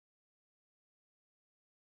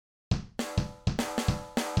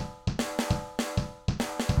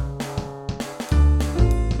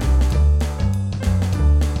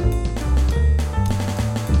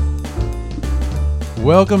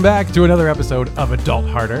Welcome back to another episode of Adult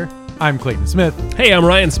Harder. I'm Clayton Smith, Hey, I'm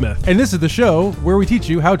Ryan Smith. and this is the show where we teach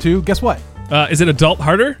you how to, guess what? Is it Adult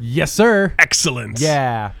Harder? Yes, sir. Excellent.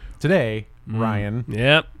 Yeah. Today, Ryan,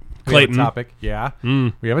 Yep. we Clayton. have a topic. Yeah.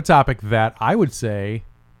 We have a topic that I would say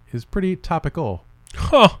is pretty topical.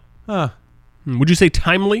 Huh. Huh. Would you say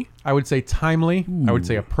timely? I would say timely. I would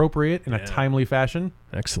say appropriate in a timely fashion.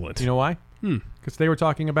 Excellent. You know why? Because today we're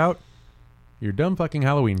talking about your dumb fucking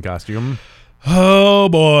Halloween costume. Oh,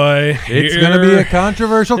 boy. It's going to be a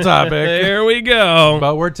controversial topic, There we go.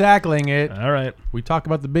 but we're tackling it. All right. We talk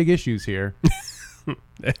about the big issues here.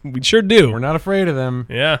 We sure do. We're not afraid of them.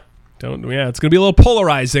 Yeah. It's going to be a little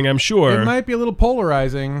polarizing, I'm sure. It might be a little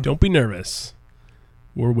polarizing. Don't be nervous.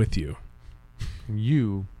 We're with you.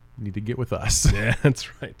 You need to get with us. Yeah,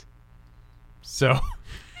 that's right. So,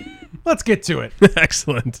 let's get to it.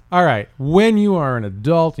 Excellent. All right. When you are an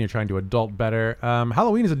adult and you're trying to adult better,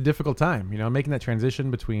 Halloween is a difficult time. You know, making that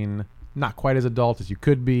transition between not quite as adult as you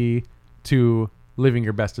could be to living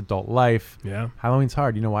your best adult life. Yeah. Halloween's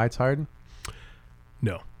hard. You know why it's hard?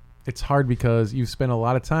 No. It's hard because you've spent a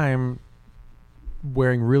lot of time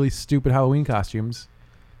wearing really stupid Halloween costumes.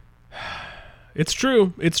 It's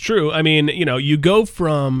true. It's true. I mean, you go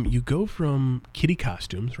from kitty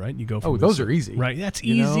costumes, right? You go from Those are easy. Right. That's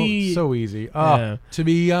You know, easy. so easy. Yeah. To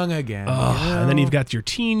be young again. And then you've got your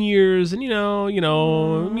teen years, and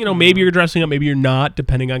maybe you're dressing up, maybe you're not,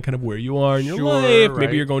 depending on kind of where you are in your Sure, life. right.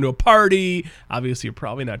 Maybe you're going to a party. Obviously, you're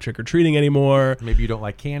probably not trick or treating anymore. Maybe you don't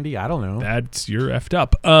like candy. I don't know. You're effed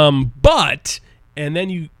up. And then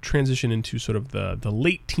you transition into sort of the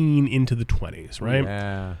late teen into the 20s, right?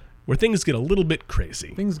 Yeah. Where things get a little bit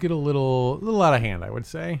crazy. Things get a little out of hand, I would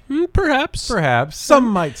say. Perhaps. Perhaps. Some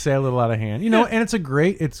might say a little out of hand. You know, and it's a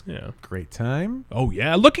great Yeah. great time. Oh,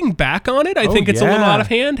 yeah. Looking back on it, I think it's a little yeah. out of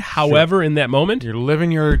hand. However, in that moment, You're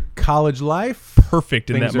living your college life. perfect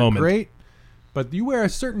in Things that are moment. great. But you wear a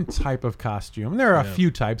certain type of costume. There are a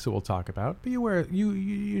few types that we'll talk about, but you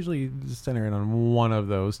usually center in on one of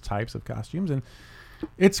those types of costumes, and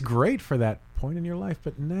it's great for that point in your life.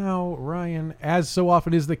 But now, Ryan, as so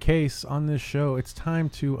often is the case on this show, it's time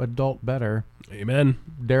to adult better. Amen.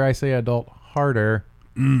 Dare I say adult harder.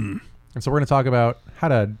 And so we're going to talk about how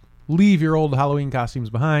to leave your old Halloween costumes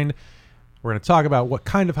behind. We're going to talk about what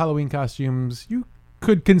kind of Halloween costumes you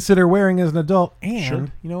could consider wearing as an adult. And Sure.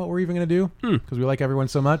 you know what we're even going to do? Because we like everyone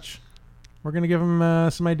so much. We're going to give them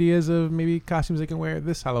some ideas of maybe costumes they can wear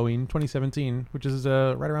this Halloween 2017, which is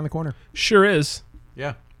right around the corner. Sure is.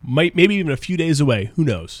 Yeah. Maybe even a few days away. Who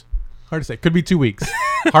knows? Hard to say. Could be 2 weeks.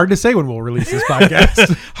 Hard to say when we'll release this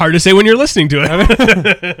podcast. Hard to say when you're listening to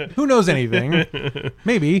it. Who knows anything?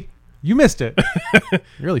 Maybe you missed it. You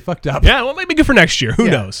really fucked up. Yeah, well, maybe good for next year. Who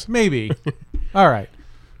Yeah, knows? Maybe. All right.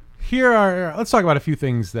 Let's talk about a few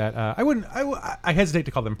things that I hesitate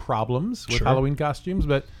to call them problems with Sure. Halloween costumes,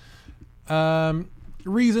 but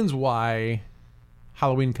reasons why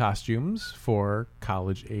Halloween costumes for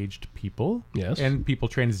college-aged people Yes. and people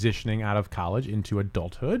transitioning out of college into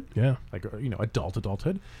adulthood, Yeah. like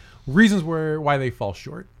adulthood, reasons why they fall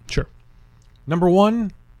short. Sure. Number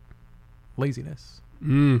one, laziness. I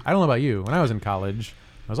don't know about you. When I was in college,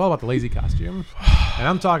 I was all about the lazy costume. And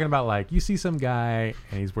I'm talking about, like, you see some guy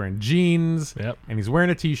and he's wearing jeans Yep. and he's wearing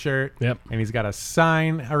a t-shirt Yep. and he's got a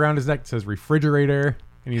sign around his neck that says refrigerator.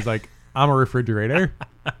 And he's like, I'm a refrigerator.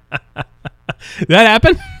 That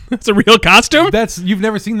happened? That's a real costume? You've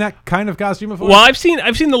never seen that kind of costume before? Well, I've seen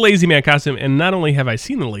the Lazy Man costume, and not only have I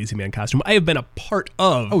seen the Lazy Man costume, I have been a part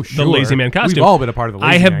of the Lazy Man costume. We've all been a part of the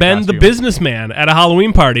Lazy I have Man been costume. the businessman at a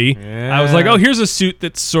Halloween party. I was like, Yeah. oh, here's a suit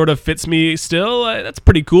that sort of fits me still. That's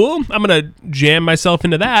pretty cool. I'm going to jam myself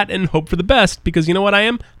into that and hope for the best, because you know what I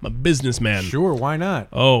am? I'm a businessman. Sure, why not?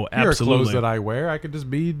 Oh, Here are absolutely. clothes that I wear. I could just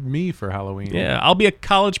be me for Halloween. Yeah, I'll be a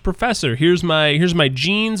college professor. Here's my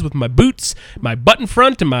jeans with my boots, my button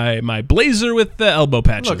front, and my blazer with the elbow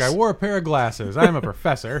patches. Look, I wore a pair of glasses. I am a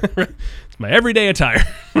professor. It's my everyday attire.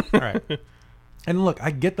 All right. And look, I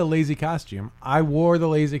get the lazy costume. I wore the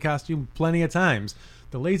lazy costume plenty of times.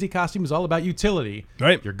 The lazy costume is all about utility.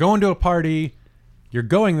 Right. You're going to a party. You're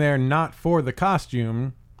going there not for the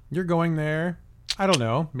costume. You're going there. I don't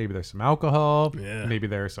know. Maybe there's some alcohol. Yeah. Maybe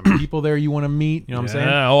there are some people there you want to meet. You know what I'm saying?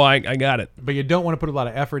 Yeah, oh, I got it. But you don't want to put a lot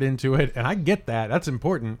of effort into it. And I get that. That's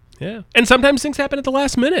important. Yeah. And sometimes things happen at the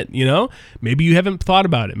last minute, Maybe you haven't thought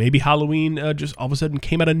about it. Maybe Halloween just all of a sudden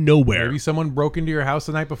came out of nowhere. Maybe someone broke into your house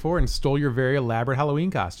the night before and stole your very elaborate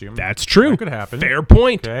Halloween costume. That's true. That could happen. Fair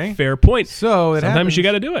point. Okay. Fair point. So it sometimes happens. you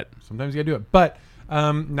got to do it. Sometimes you got to do it. But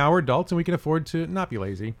now we're adults and we can afford to not be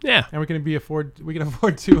lazy. Yeah. And we can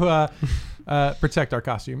afford to protect our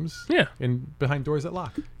costumes. Yeah. Behind doors that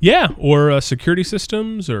lock. Yeah, or security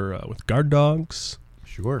systems, or with guard dogs,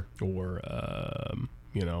 Sure. or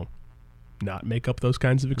not make up those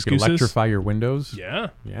kinds of You can excuses. electrify your windows. Yeah,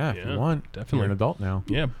 Yeah, if you want. definitely. You're an adult now.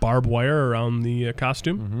 Yeah, barbed wire around the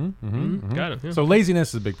costume. Got it. Yeah. So laziness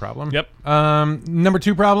is a big problem. Yep. Number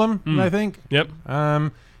 2 problem, I think. Yep.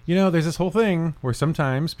 There's this whole thing where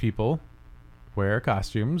sometimes people wear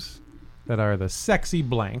costumes that are the sexy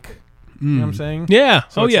blank. You know what I'm saying? Yeah.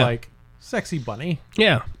 So it's yeah. like sexy bunny,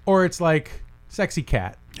 Yeah. or it's like sexy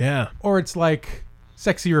cat, Yeah. or it's like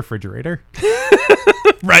sexy refrigerator.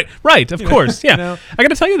 Right. Of course. Yeah. You know? I got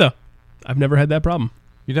to tell you though, I've never had that problem.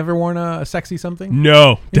 You never worn a sexy something?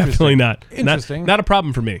 No, definitely not. Interesting. Not a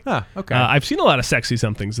problem for me. Ah, okay. I've seen a lot of sexy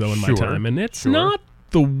somethings though in my Sure. time, and it's Sure. not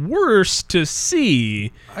the worst to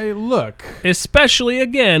see. Look. Especially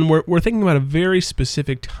again, we're thinking about a very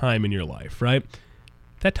specific time in your life, right?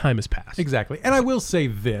 That time has passed. Exactly. And I will say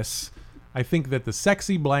this. I think that the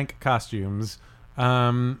sexy blank costumes,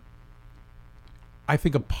 I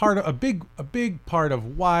think a big part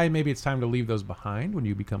of why maybe it's time to leave those behind when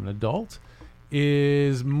you become an adult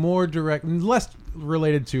is more direct, less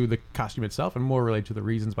related to the costume itself and more related to the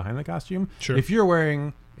reasons behind the costume. Sure. If you're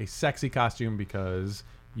wearing a sexy costume because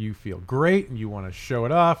you feel great and you want to show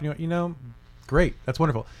it off, great. That's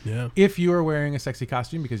wonderful. Yeah. If you are wearing a sexy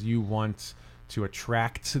costume because you want to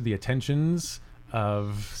attract the attentions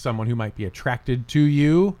of someone who might be attracted to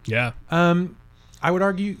you, Yeah. I would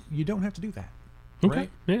argue you don't have to do that. Okay. Right?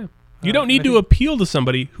 Yeah. You don't need to appeal to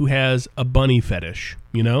somebody who has a bunny fetish,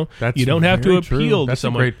 That's you don't have to very true. appeal to That's a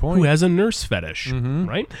someone great point. who has a nurse fetish, Mhm.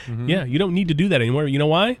 right? Mhm. Yeah, you don't need to do that anymore. You know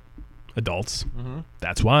why? Adults. Mhm.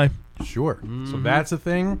 That's why. Sure. So Mm-hmm. that's a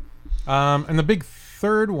thing. And the big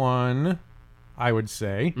third one, I would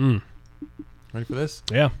say, ready for this?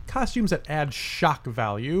 Yeah. Costumes that add shock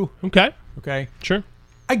value. Okay. Okay. Sure.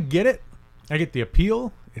 I get it. I get the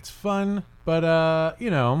appeal. It's fun. But,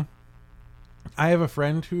 I have a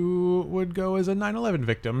friend who would go as a 9/11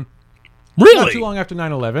 victim. Not Really? too long after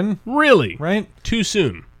 9/11, Really? right? Too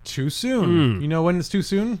soon. Too soon. You know when it's too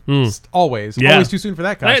soon? Mm. It's always. Yeah. Always too soon for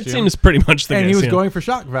that costume. That seems pretty much the and case. he was yeah. going for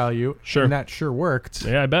shock value. Sure. And that sure worked.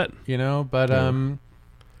 Yeah, I bet. But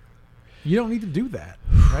you don't need to do that,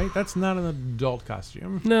 right? That's not an adult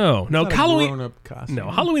costume. No. It's not a Halloween. grown-up costume.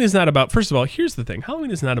 No, Halloween is not about. First of all, here's the thing: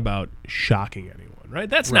 Halloween is not about shocking anyone, right?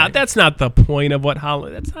 That's Right. not the point of what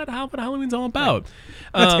Halloween. That's not what Halloween's all about.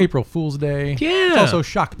 That's April Fool's Day. Yeah. It's also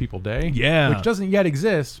Shock People Day. Yeah. Which doesn't yet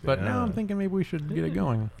exist, but Yeah. now I'm thinking maybe we should get it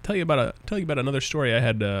going. Tell you about another story. I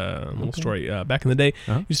had a little story back in the day.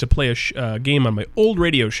 Uh-huh. Used to play a game on my old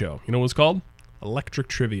radio show. You know what it was called? Electric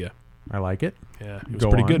Trivia. I like it. Yeah, it was Go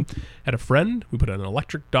pretty on. good. Had a friend. We put an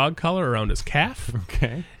electric dog collar around his calf.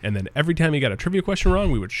 Okay. And then every time he got a trivia question wrong,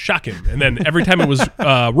 we would shock him. And then every time it was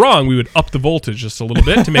wrong, we would up the voltage just a little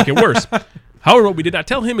bit to make it worse. However, what we did not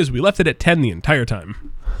tell him is we left it at 10 the entire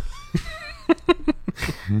time.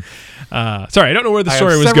 Sorry, I don't know where the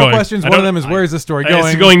story was several going. questions. I One of don't- them is where is this story It's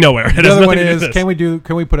going? going nowhere. It The has other one nothing to do is with this.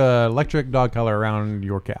 can we put an electric dog collar around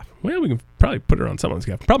your calf? Well, we can probably put it on someone's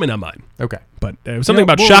calf. Probably not mine. Okay. But it was something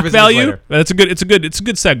about we'll shock revisit this value. later. It's a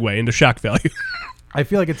good segue into shock value. I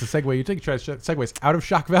feel like it's a segue. You take segues out of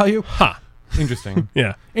shock value. Ha. Interesting.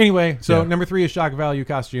 Yeah. Anyway, so Yeah. number 3 is shock value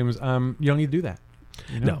costumes. You don't need to do that.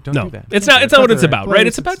 No, don't no. do that. It's Don't not. do It's not it. what the it's right about, place. right?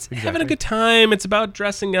 It's about having exactly. a good time. It's about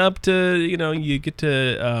dressing up to, you get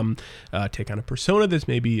to take on a persona that's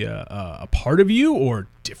maybe a part of you or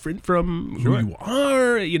different from Sure. who you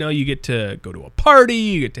are. You get to go to a party.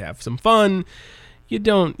 You get to have some fun. You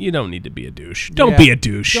don't need to be a douche. Don't Yeah. be a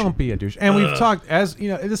douche. Don't be a douche. And we've talked,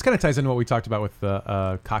 this kind of ties into what we talked about with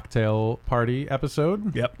the cocktail party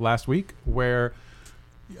episode Yep. last week, where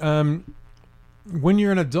when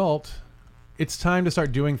you're an adult, it's time to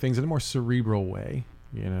start doing things in a more cerebral way,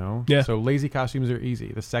 Yeah. So lazy costumes are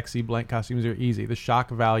easy. The sexy blank costumes are easy. The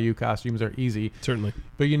shock value costumes are easy. Certainly.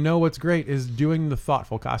 But what's great is doing the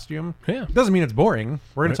thoughtful costume. Yeah. It doesn't mean it's boring.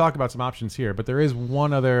 We're going Right. to talk about some options here, but there is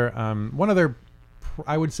one other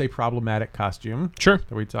I would say problematic costume Sure.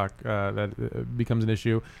 that we talk that becomes an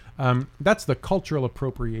issue. That's the cultural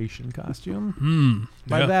appropriation costume.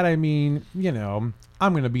 By Yeah. that I mean, I'm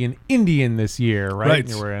going to be an Indian this year, right? Right.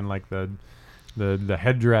 You're wearing like the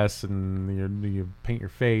headdress and you paint your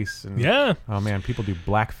face. And, Yeah. oh man, people do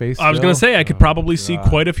blackface. I was going to say I could probably see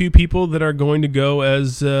quite a few people that are going to go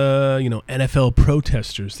as NFL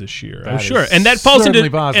protesters this year. I'm That sure, is and that falls into certainly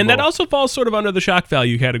possible. and that also falls sort of under the shock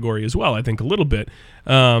value category as well. I think a little bit.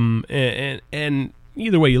 And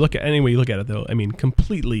either way you look at it though, I mean,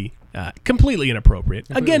 completely Completely inappropriate.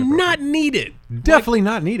 Again, not needed. Definitely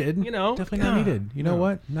not needed. You know, definitely not needed. You know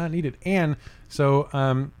what? Not needed. And so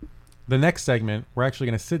the next segment, we're actually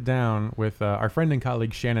going to sit down with our friend and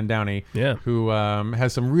colleague Shannon Downey, who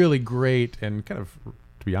has some really great and kind of,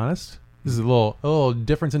 to be honest, this is a little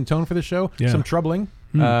difference in tone for the show. Yeah. Some troubling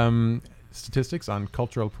statistics on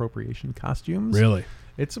cultural appropriation costumes. Really?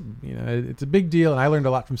 It's a big deal, and I learned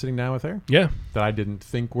a lot from sitting down with her. Yeah. That I didn't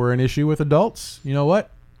think were an issue with adults. You know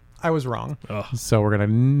what? I was wrong. Ugh. So we're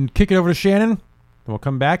going to kick it over to Shannon, then we'll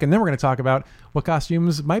come back, and then we're going to talk about what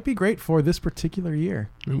costumes might be great for this particular year.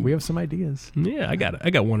 Ooh. We have some ideas. Yeah, I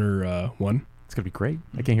got one or one. It's going to be great.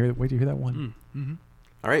 I can't wait to hear that one. Mm-hmm.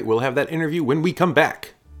 All right, we'll have that interview when we come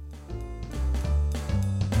back.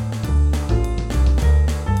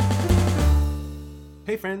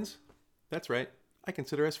 Hey, friends. That's right. I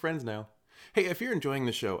consider us friends now. Hey, if you're enjoying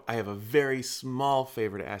the show, I have a very small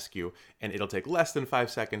favor to ask you, and it'll take less than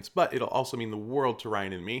 5 seconds, but it'll also mean the world to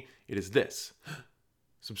Ryan and me. It is this.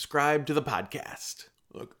 Subscribe to the podcast.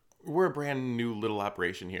 Look, we're a brand new little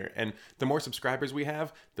operation here, and the more subscribers we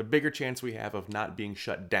have, the bigger chance we have of not being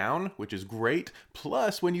shut down, which is great.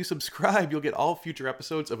 Plus, when you subscribe, you'll get all future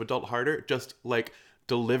episodes of Adult Harder just,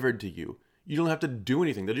 delivered to you. You don't have to do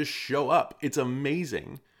anything. They'll just show up. It's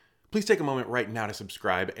amazing. Please take a moment right now to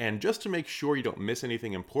subscribe, and just to make sure you don't miss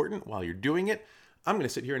anything important while you're doing it, I'm going to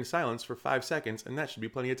sit here in silence for 5 seconds, and that should be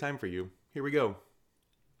plenty of time for you. Here we go.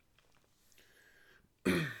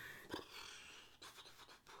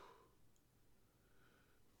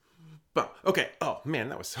 Okay. Oh, man,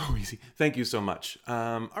 that was so easy. Thank you so much.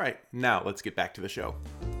 All right, now let's get back to the show.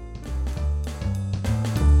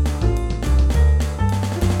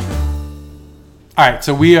 All right,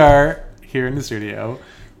 so we are here in the studio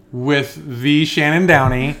with the Shannon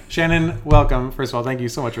Downey. Shannon, welcome. First of all, thank you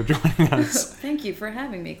so much for joining us. Thank you for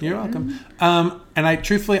having me, Clayton. You're welcome. And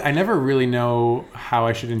I never really know how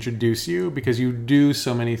I should introduce you because you do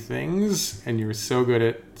so many things and you're so good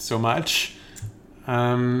at so much.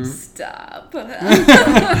 Stop.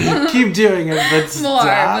 Keep doing it, but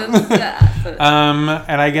stop. More, but stop.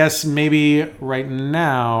 And I guess maybe right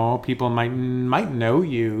now people might know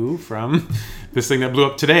you from this thing that blew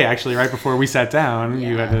up today, actually, right before we sat down. Yeah.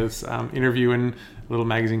 You had this interview in a little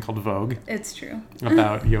magazine called Vogue. It's true.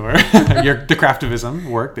 About the craftivism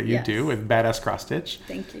work that you Yes. do with Badass Cross Stitch.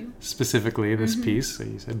 Thank you. Specifically this piece. So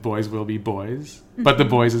you said boys will be boys, but the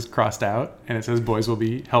boys is crossed out, and it says boys will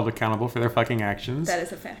be held accountable for their fucking actions. That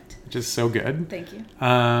is a fact. Which is so good. Thank you.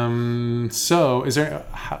 So is there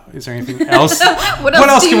anything else? What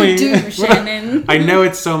else can we do, Shannon? I know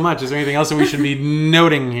it's so much. Is there anything else that we should be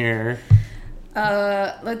noting here?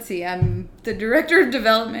 Let's see. I'm the director of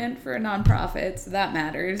development for a nonprofit, so that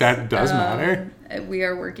matters. That does matter. We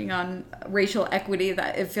are working on racial equity.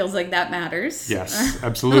 That it feels like that matters. Yes,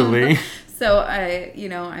 absolutely. So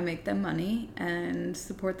I make them money and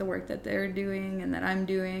support the work that they're doing and that I'm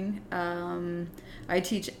doing. I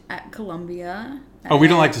teach at Columbia. Oh, we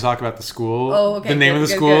don't like to talk about the school. Oh, okay. The name of the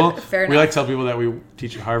school. Fair enough. We like to tell people that we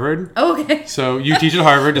teach at Harvard. Oh, okay. So you teach at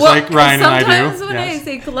Harvard, just like Ryan and I do. Sometimes when I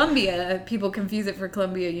say Columbia, people confuse it for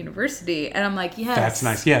Columbia University, and I'm like, yes, that's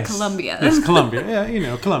nice. Yes, Columbia. Yes, Columbia.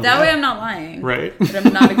 Yeah, Columbia. That way, I'm not lying. Right. But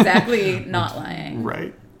I'm not exactly not lying.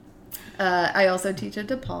 Right. I also teach at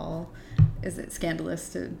DePaul. Is it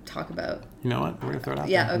scandalous to talk about? You know what? We're gonna throw it out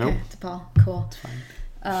there. Yeah. Okay. Nope. DePaul. Cool. It's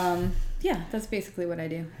fine. Yeah, that's basically what I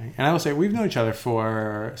do. And I will say we've known each other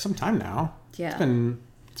for some time now. Yeah.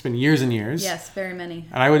 It's been years and years. Yes, very many.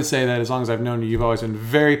 And I would say that as long as I've known you, you've always been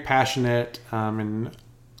very passionate and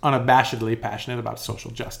unabashedly passionate about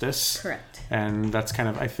social justice. Correct. And that's kind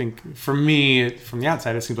of, I think, for me, from the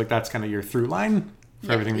outside, it seems like that's kind of your through line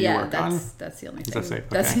for everything that you work on. That's the only thing. That's it.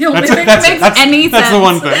 That's Okay. the only thing that makes any sense. That's the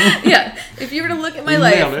one thing. Yeah. If you were to look at my You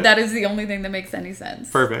nailed life, it. that is the only thing that makes any sense.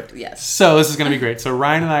 Perfect. Yes. So this is going to be great. So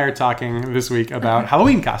Ryan and I are talking this week about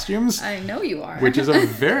Halloween costumes. I know you are. Which is a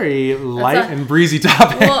very light and breezy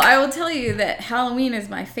topic. Well, I will tell you that Halloween is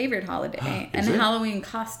my favorite holiday, and it? Halloween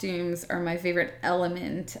costumes are my favorite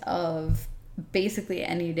element of basically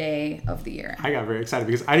any day of the year. I got very excited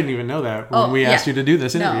because I didn't even know that when we asked you to do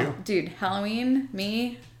this interview. No, dude, Halloween,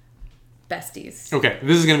 me, besties. Okay,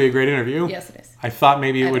 this is going to be a great interview. Yes, it is. I thought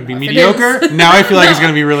maybe it would be know if it mediocre. is. Now I feel like No. it's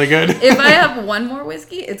going to be really good. If I have one more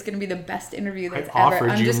whiskey, it's going to be the best interview that's ever.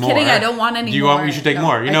 I'm just kidding. I don't want any more. Do you want? You should take No,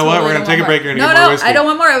 more. You I know what? totally We're going to don't take a want break. more. You're going to get more whiskey. I don't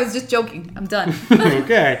want more. I was just joking. I'm done.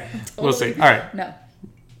 Okay, we'll see. All right. No.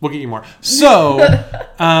 We'll get you more. So,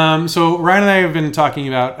 so Ryan and I have been talking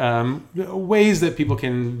about ways that people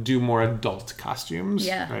can do more adult costumes.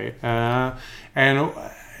 Yeah. Right.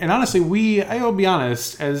 And And honestly, I will be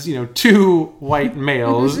honest, as you know, two white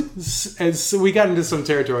males, as we got into some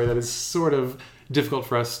territory that is sort of difficult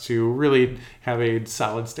for us to really have a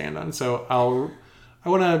solid stand on. So I'm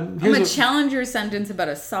gonna challenge your sentence about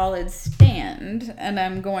a solid stand, and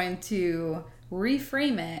I'm going to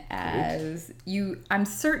reframe it as I'm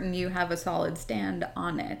certain you have a solid stand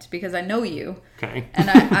on it because I know you. Okay. And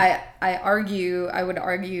I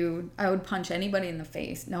would punch anybody in the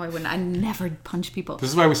face. No, I wouldn't. I never punch people. This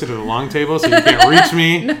is why we sit at a long table so you can't reach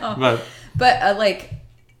me. No. But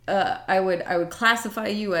I would classify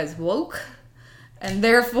you as woke, and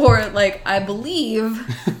therefore I believe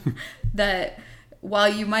that while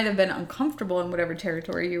you might have been uncomfortable in whatever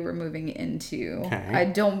territory you were moving into, okay. I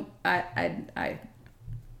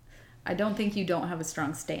don't think you don't have a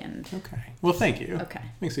strong stand. Okay. Well, thank you. Okay.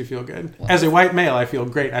 Makes me feel good. Well, as a white male, I feel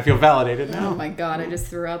great. I feel validated now. Oh my God, I just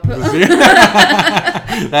threw up.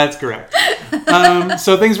 That's correct.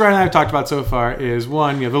 So things Ryan and I have talked about so far is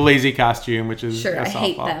one, the lazy costume, which is sure. I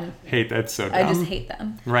hate them. That's so dumb. I just hate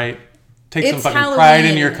them. Right. Take It's some fucking Halloween. pride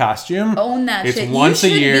in your costume. Own that it's shit. Once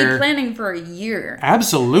you should a year. be planning for a year.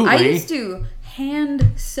 Absolutely. I used to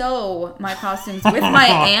hand sew my costumes with my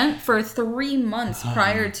aunt for 3 months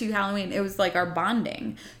prior to Halloween. It was like our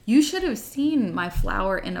bonding. You should have seen my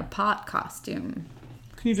flower in a pot costume.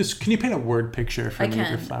 Can you paint a word picture for me of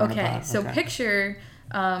your flower in a pot? So picture,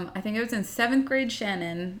 I think it was in 7th grade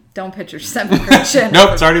Shannon. Don't picture 7th grade Shannon.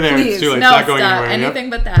 Nope, it's already there. Please. It's too late. No, it's not going stop. anywhere. Anything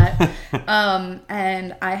but that.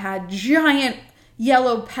 And I had giant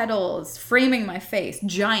yellow petals framing my face.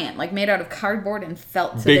 Giant, made out of cardboard and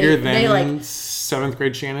felt. So bigger than 7th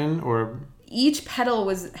grade Shannon, or each petal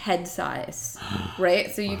was head size,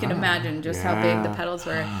 right? So you can imagine just how big the petals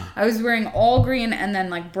were. I was wearing all green and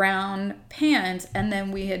then brown pants, and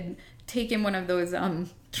then we had taken one of those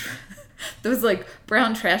those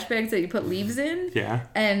brown trash bags that you put leaves in,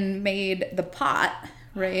 and made the pot,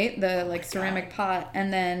 right? The ceramic pot,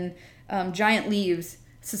 and then giant leaves,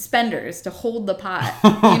 suspenders to hold the pot,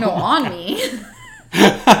 on me.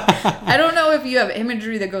 I don't know if you have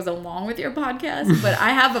imagery that goes along with your podcast, but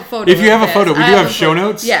I have a photo. If you have a photo, we do have show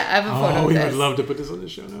notes. Yeah, I have a photo. Oh, we would love to put this on the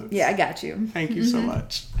show notes. Yeah, I got you. Thank you so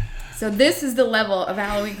much. So this is the level of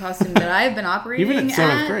Halloween costume that I have been operating even at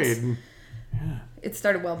 7th grade. Yeah. It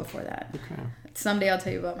started well before that. Okay. Someday I'll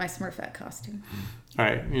tell you about my Smurfette costume. All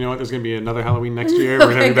right. You know what? There's going to be another Halloween next year.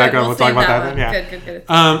 We're going to be back on. We'll talk about that then. Yeah. Good.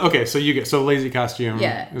 Okay. So lazy costume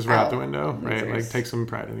is right out the window, right? Losers. Take some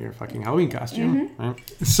pride in your fucking Halloween costume. Mm-hmm. Right?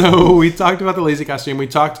 So we talked about the lazy costume. We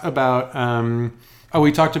talked about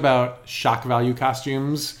shock value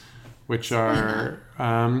costumes, which are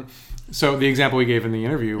so the example we gave in the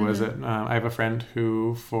interview was that I have a friend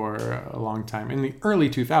who, for a long time, in the early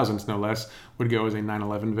 2000s no less, would go as a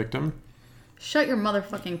 9/11 victim. Shut your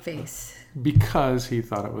motherfucking face. Because he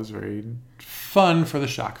thought it was very fun for the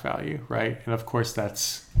shock value, right? And of course,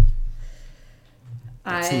 that's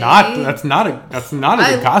not a good costume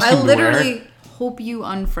I to wear. literally hope you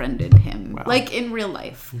unfriended him, Wow. in real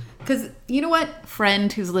life. Because you know what,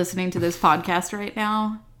 friend who's listening to this podcast right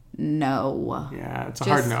now. No. Yeah, it's a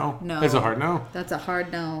hard no. No. It's a hard no. That's a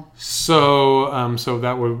hard no. So,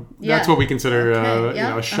 that's what we consider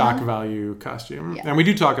a shock Uh-huh. value costume. Yeah. And we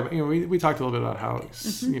do talk about, we talked a little bit about how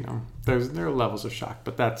there are levels of shock,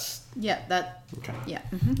 but that's okay. Yeah.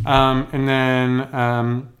 And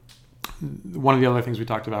then one of the other things we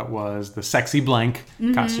talked about was the sexy blank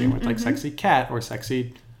costume with sexy cat or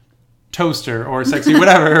sexy toaster or sexy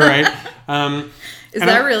whatever, right? Is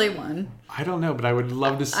that really one? I don't know, but I would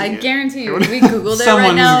love to see I it. guarantee you, if we Googled it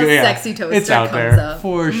right now, sexy toaster it's out comes there up.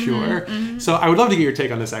 for sure. So I would love to get your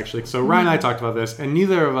take on this, actually. So Ryan and I talked about this, and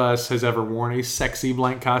neither of us has ever worn a sexy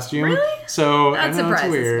blank costume. Really? So That I know it's surprises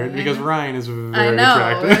weird me. because Ryan is very I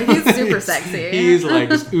know. attractive. He's super sexy. He's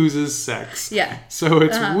just oozes sex. Yeah. So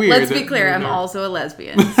it's weird. Let's be clear, I'm also a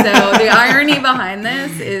lesbian. So the irony behind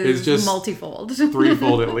this is It's just multifold.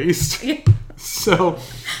 Threefold at least. Yeah. So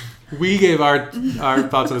we gave our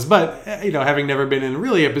thoughts on this, but having never been in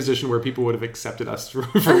really a position where people would have accepted us for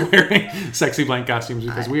wearing sexy blank costumes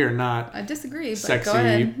because we are not I disagree, but sexy go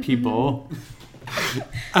ahead. people.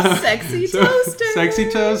 Sexy toaster. Sexy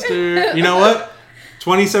toaster. You know what?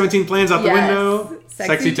 2017 plans out the Yes. window.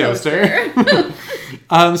 Sexy toaster.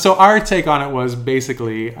 So our take on it was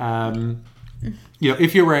basically,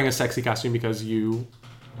 if you're wearing a sexy costume because you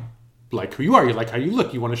like who you are, you like how you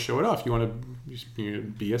look, you want to show it off, you want to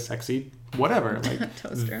be a sexy whatever,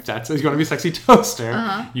 toaster. You want to be a sexy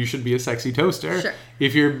toaster. You should be a sexy toaster. Sure.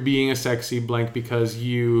 If you're being a sexy blank because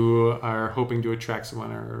you are hoping to attract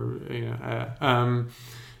someone, or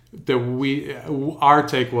our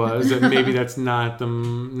take was that maybe that's not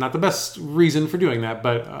the best reason for doing that,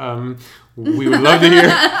 but we would love to hear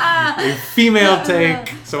a female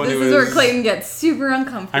take. Someone This who is where Clayton gets super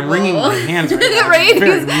uncomfortable. I'm wringing my hands right now. Right? I'm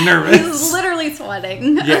very nervous. He's literally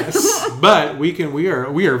sweating. Yes, but we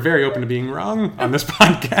are very open to being wrong on this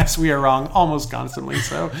podcast. We are wrong almost constantly.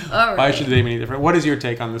 So All why right. should they be any different? What is your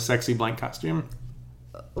take on the sexy blank costume?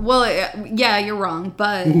 Well, yeah, you're wrong,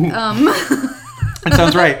 but That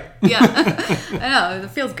sounds right. yeah, I know it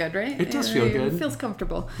feels good, right? It does feel good. It feels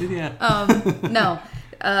comfortable. Yeah. No,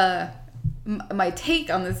 my take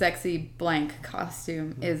on the sexy blank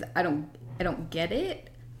costume is I don't get it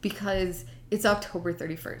because it's October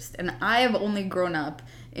 31st, and I have only grown up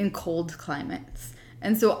in cold climates,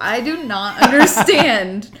 and so I do not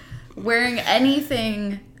understand wearing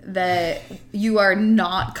anything that you are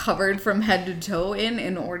not covered from head to toe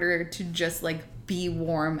in order to just like be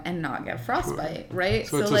warm and not get frostbite, right?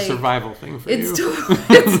 So it's a survival thing for it's you.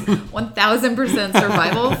 it's 1000%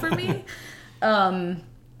 survival for me.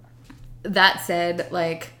 That said,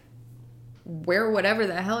 like, wear whatever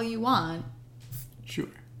the hell you want, Sure.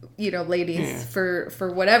 ladies, Yeah.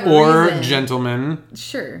 for whatever Or reason. gentlemen.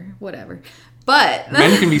 Sure, whatever. But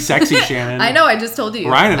Men can be sexy, Shannon. I know. I just told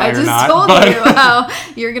you. Ryan and I are just not, told but- you how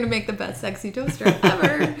you're gonna make the best sexy toaster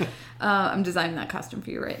ever. I'm designing that costume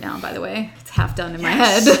for you right now. By the way, it's half done in my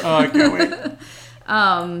head. Oh, I can't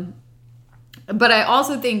wait. But I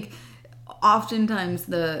also think oftentimes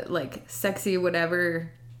the like sexy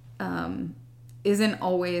whatever isn't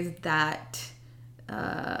always that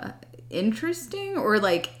interesting, or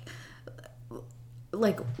like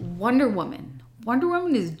Wonder Woman. Wonder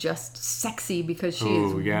Woman is just sexy because she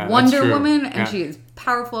Ooh, is yeah, that's Wonder true. Woman, and Yeah. she is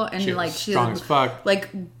powerful, and She's like strong as fuck. like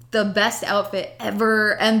the best outfit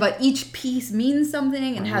ever, but each piece means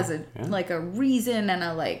something and has a like a reason and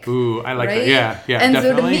a like. Ooh, I like right? that. Yeah, yeah, And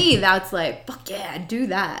definitely. so to me, that's like, fuck yeah, do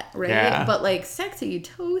that, right? Yeah. But like, sexy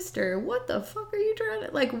toaster, what the fuck are you trying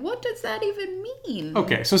to like? What does that even mean?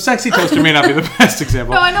 Okay, so sexy toaster may not be the best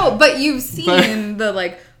example. No, I know, but you've seen the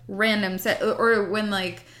like random set, or when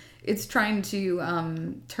like it's trying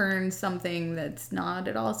to turn something that's not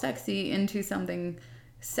at all sexy into something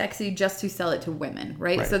sexy just to sell it to women,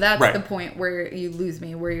 right? Right, So that's right. the point where you lose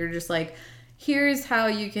me, where you're just like, here's how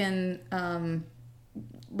you can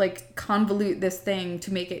like convolute this thing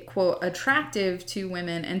to make it quote attractive to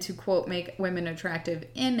women and to quote make women attractive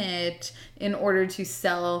in it in order to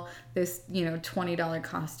sell this $20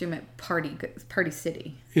 costume at Party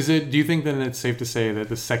City. Do you think then it's safe to say that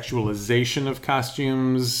the sexualization of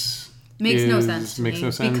costumes Makes no sense to makes me no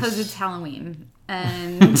sense? because it's Halloween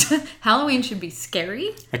and Halloween should be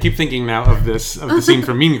scary. I keep thinking now of the scene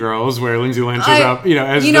from Mean Girls where Lindsay Lohan shows up,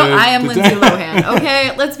 as I am Lindsay Lohan.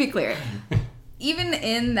 Okay, let's be clear. Even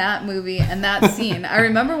in that movie and that scene, I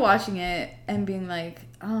remember watching it and being like,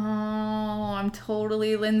 "Oh, I'm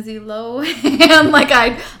totally Lindsay Lohan." Like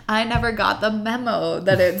I never got the memo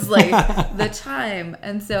that it's like the time,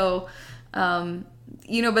 and so.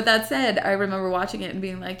 But that said, I remember watching it and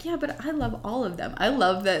being like, yeah, but I love all of them. I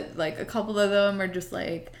love that, like, a couple of them are just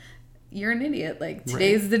like, you're an idiot. Like,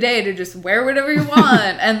 today's the day to just wear whatever you want.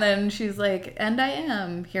 And then she's like, and I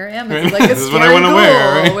am. Here I am. It's like a This is what scary I wanna ghoul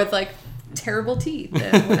wear, right? with, like, terrible teeth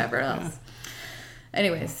and whatever else.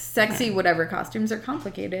 Anyways, sexy whatever costumes are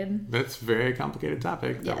complicated. That's a very complicated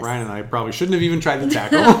topic that Yes. Ryan and I probably shouldn't have even tried to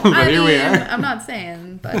tackle, but here we are. I'm not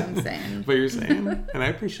saying, but I'm saying. But you're saying, and I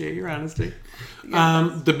appreciate your honesty.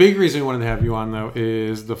 The big reason we wanted to have you on, though,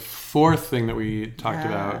 is the fourth thing that we talked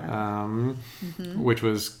about, which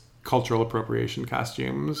was cultural appropriation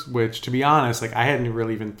costumes, which, to be honest, like I hadn't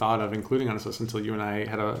really even thought of including on this list until you and I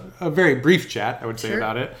had a very brief chat, I would say, Sure.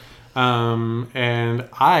 about it. And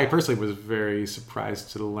I personally was very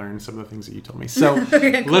surprised to learn some of the things that you told me. So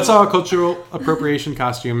Okay, cool. let's talk cultural appropriation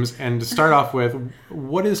costumes. And to start off with,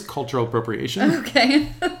 what is cultural appropriation?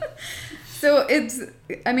 Okay. So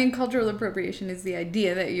cultural appropriation is the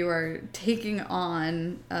idea that you are taking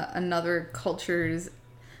on another culture's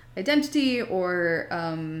identity or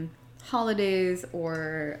holidays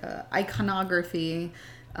or iconography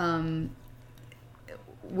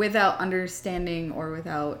without understanding or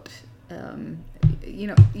without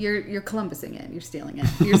you're Columbusing it, you're stealing it,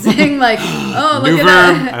 you're saying like, oh, look New at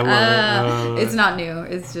verb. that. I love it. It's not new,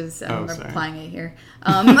 it's just sorry. applying it here.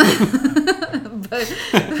 But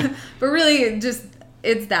really just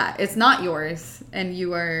it's that it's not yours and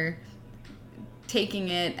you are taking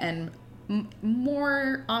it and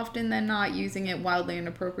more often than not using it wildly and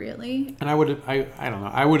inappropriately. And I don't know.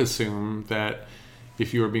 I would assume that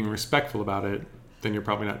if you were being respectful about it, then you're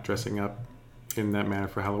probably not dressing up in that manner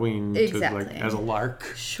for Halloween. Exactly. To, like, as a lark.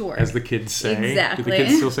 Sure. As the kids say. Exactly. Do the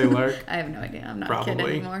kids still say lark? I have no idea. I'm not a kid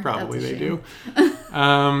anymore. Probably That's a they shame.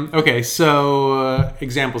 do. Okay, so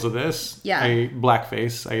examples of this. Yeah.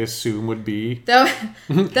 Blackface, I assume, would be... That's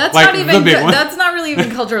Like not even. the big one. That's not really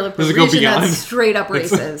even cultural Does it go appropriation. beyond? That's straight up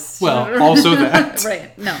racist. Well, also that.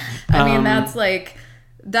 Right. No. I mean, that's like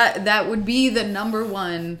that would be the number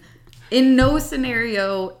one. In no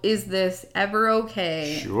scenario is this ever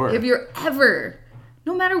okay. Sure. If you're ever,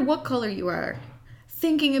 no matter what color you are,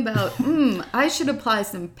 thinking about, I should apply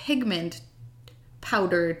some pigment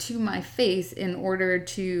powder to my face in order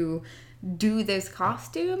to do this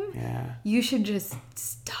costume, Yeah. you should just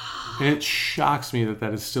stop. And it shocks me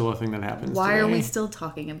that is still a thing that happens Why are today. we still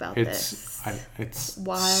talking about this? It's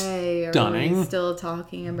Why stunning. are we still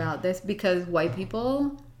talking about this? Because white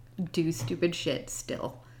people do stupid shit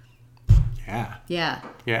still. Yeah. Yeah.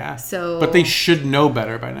 Yeah. So- But they should know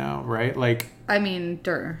better by now, right? Like, I mean,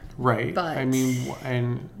 right. But- I mean,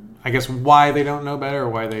 and I guess why they don't know better, or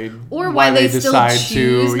why they still decide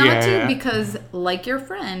choose to, not to, yeah. because like your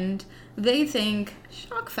friend, they think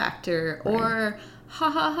shock factor or ha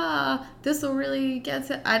ha ha, this will really get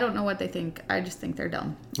it. I don't know what they think. I just think they're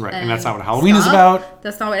dumb. Right, and that's not what Halloween is about.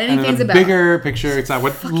 That's not what And in anything's the about. bigger picture, it's not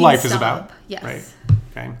what Fucking life is stop. about. Yes. Right.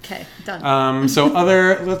 Okay. Okay, done. So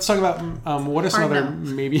let's talk about what are some Hard other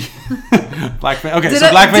no. maybe blackface. Okay, so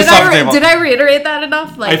blackface off the table. Did I reiterate that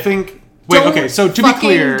enough? Like, I think. Wait. don't Okay. So to be fucking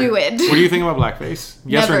clear, do it. what do you think about blackface?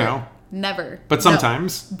 Yes never, or no? Never. But No.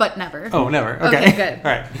 sometimes. But never. Oh, never. Okay. Okay, good.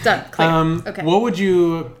 All right. Done. Clear. Okay. What would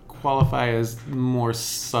you qualify as more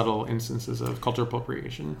subtle instances of cultural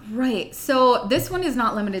appropriation? Right. So this one is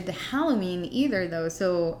not limited to Halloween either, though.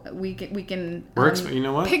 So we can Works. You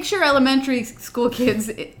know what? picture elementary school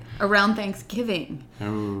kids around Thanksgiving. Oh,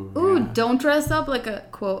 Ooh, yeah. don't dress up like a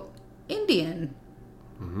quote Indian.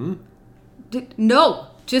 No,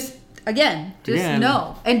 just again,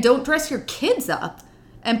 no, and don't dress your kids up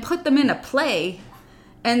and put them in a play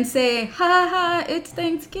and say, ha ha ha, it's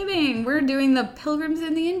Thanksgiving. We're doing the Pilgrims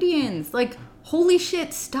and the Indians. Like, holy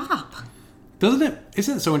shit, stop. Isn't it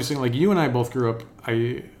so interesting? Like, you and I both grew up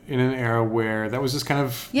in an era where that was just kind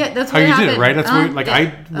of Yeah, that's how what you happened. did it, right? That's what, like,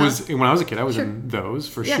 yeah. I was when I was a kid, I was Sure. in those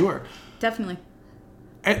for Yeah. sure. Definitely.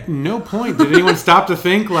 At no point did anyone stop to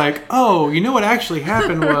think like, oh, you know what actually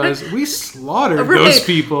happened was we slaughtered those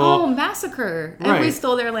people. Oh, massacre. And we Right.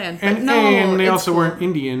 stole their land. But and, no, and they it's also cool. weren't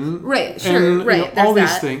Indian. Right, sure, and, right, you know, all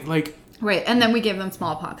there's these that. things. Like, Right, and then we gave them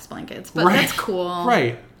smallpox blankets. But right, that's cool.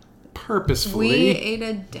 Right. Purposefully. We ate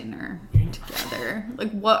a dinner together.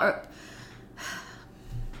 Like, what are...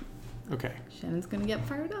 Okay. Shannon's gonna get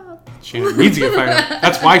fired up. Shannon needs to get fired up.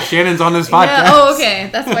 That's why Shannon's on this podcast. Yeah, oh, okay.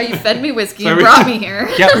 That's why you fed me whiskey and Sorry. brought me here.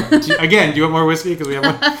 Yep. Again, do you want more whiskey? Because we have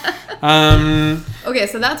one. Okay,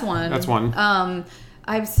 so that's one. That's one.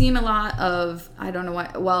 I've seen a lot of, I don't know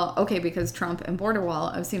why, well, okay, because Trump and border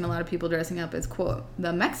wall, I've seen a lot of people dressing up as, quote,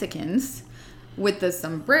 the Mexicans with the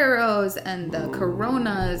sombreros and the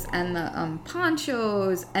coronas and the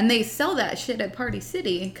ponchos, and they sell that shit at Party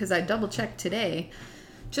City, because I double-checked today,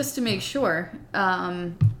 just to make sure.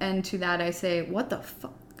 And to that I say, what the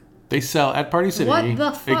fuck? They sell at Party City What the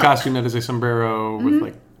a fuck? costume that is a sombrero with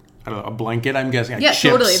like, I don't know, a blanket, I'm guessing. Like Yeah,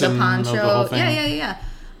 chips totally. The and poncho. the whole thing.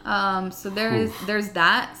 Yeah. So there's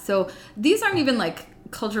that. So these aren't even like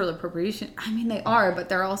cultural appropriation. I mean, they are, but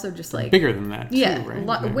they're also just like Bigger than that, too, yeah, right?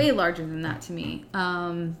 Yeah. way larger than that to me.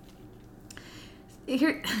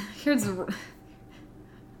 Here's the,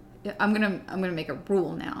 yeah, I'm gonna make a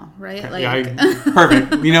rule now, right? Like,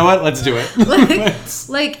 Perfect. You know what? Let's do it.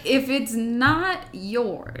 like if it's not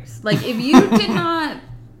yours, like if you did not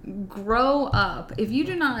grow up, if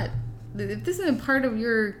this isn't part of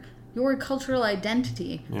your cultural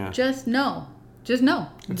identity, Yeah. just no. Just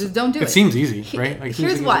don't do it. It seems easy, right? Like, it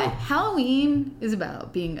seems Here's like why. it's- Halloween is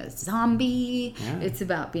about being a zombie. Yeah. It's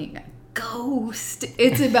about being a ghost.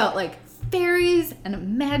 It's about like fairies and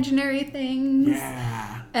imaginary things.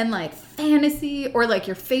 Yeah. And like fantasy or like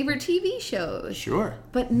your favorite TV shows. Sure.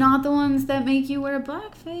 But not the ones that make you wear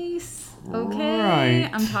blackface. Okay. Right.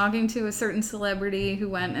 I'm talking to a certain celebrity who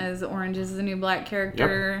went as Orange is the New Black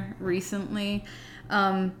character recently.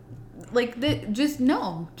 Just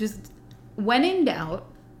no. Just when in doubt,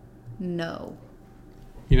 no.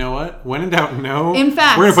 You know what? When in doubt, no. In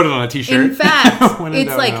fact, we're gonna put it on a T-shirt. In fact, When in it's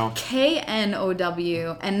doubt, like no.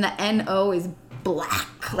 KNOW and the NO is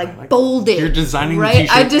black, like bolded. You're designing the right?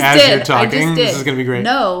 T-shirt I just as did. you're talking. I just did. This is gonna be great.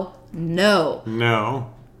 No. No.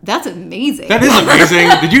 That's amazing. That is amazing.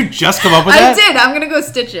 Did you just come up with I that? did. I'm gonna go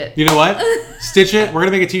stitch it. You know what? Stitch it. We're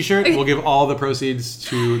gonna make a T-shirt. We'll give all the proceeds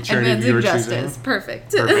to charity of Advancing your Justice. choosing.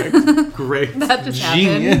 Perfect. Perfect. Great. That just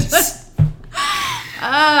Genius.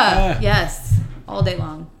 Yes, all day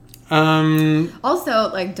long. Um, Also,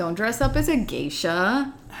 like, don't dress up as a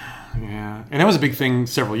geisha. yeah. And that was a big thing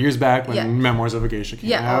several years back when Yeah. Memoirs of a Geisha came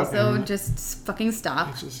Yeah, out. also, and just fucking stop.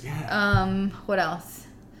 it's just, yeah. What else?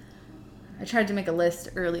 I tried to make a list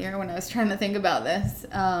earlier when I was trying to think about this.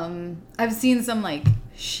 I've seen some, like,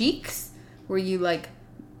 sheiks where you, like,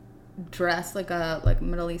 dress like a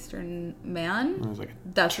Middle Eastern man. It was like a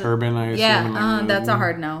That's turban, I assume. Yeah, and like that's a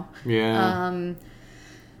hard no. Yeah.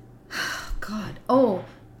 God. Oh.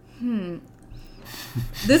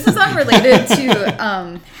 This is unrelated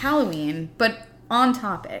to Halloween, but on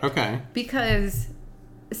topic. Okay. Because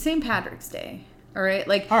St. Patrick's Day. All right.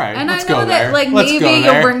 Like, All right, and let's I know go that there. like Let's maybe go you'll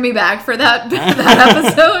there. bring me back for that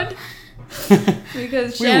episode.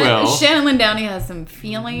 Because We will. Shannon Downey has some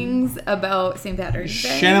feelings about St. Patrick's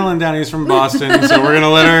Day. Shannon Downey's from Boston, so we're going to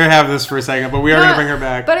let her have this for a second, but we are going to bring her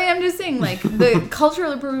back. But I am just saying, like, the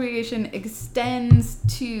cultural appropriation extends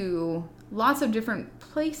to lots of different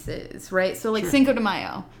places, right? So, like, Sure. Cinco de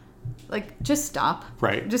Mayo. Like, just stop.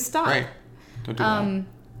 Right. Just stop. Right. Don't do that.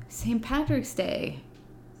 St. Patrick's Day.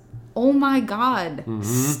 Oh my God. Mm-hmm.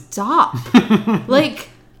 Stop. Like,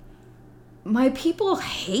 my people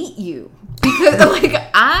hate you. Because, like,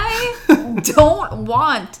 I don't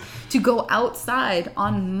want to go outside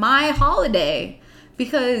on my holiday.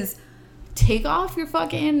 Because take off your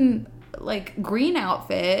fucking, like, green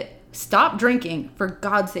outfit. Stop drinking. For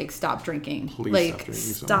God's sake, stop drinking. Please like, stop drinking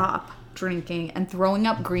so stop drinking and throwing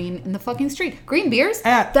up green in the fucking street. Green beers?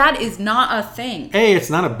 At- That is not a thing. A, it's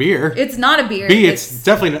not a beer. It's not a beer. B, it's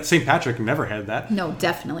definitely not. St. Patrick never had that. No,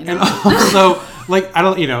 definitely And not. also, like, I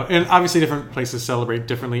don't, and obviously different places celebrate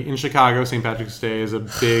differently. In Chicago, St. Patrick's Day is a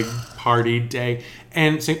big party day.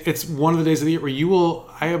 And it's one of the days of the year where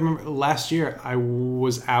I remember last year I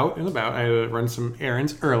was out and about. I had to run some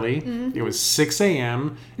errands early. Mm-hmm. It was 6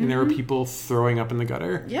 a.m. and there were people throwing up in the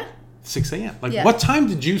gutter. Yeah. 6 a.m. Like, Yeah. what time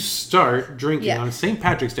did you start drinking Yeah. on St.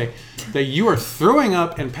 Patrick's Day that you are throwing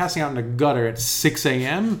up and passing out in the gutter at 6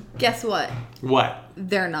 a.m.? Guess what? What?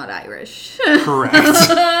 They're not Irish. Correct.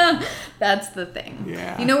 That's the thing.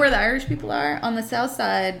 Yeah. You know where the Irish people are? On the south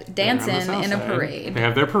side, dancing On the south in a side. parade. They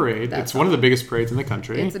have their parade. That's It's one of the biggest parades in the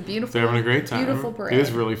country. It's a beautiful- They're having a great time. beautiful parade. It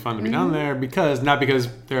is really fun to be down there not because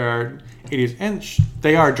there are idiots, and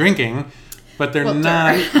they are drinking, but they're Well,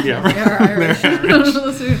 not. Yeah, They're Irish.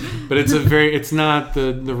 But it's not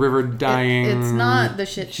the river dying. It's not the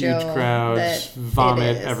shit show Huge crowds, that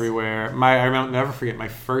vomit it is. everywhere. I remember never forget my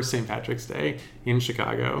first St. Patrick's Day in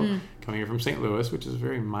Chicago, coming here from St. Louis, which is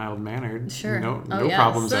very mild mannered. Sure. No Oh, yes.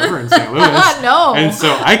 problems ever in St. Louis. No. And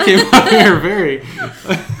so I came out here very.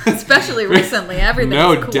 Especially recently. Everything's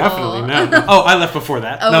No, cool. definitely not. Oh, I left before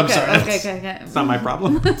that. Oh, No, I'm okay, sorry. okay. It's not my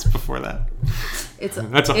problem. It's before that. It's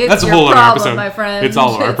That's a your whole other problem, episode. my friend. It's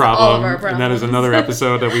all of our It's problem, all of our and that is problems. another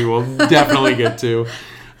episode that we will definitely get to.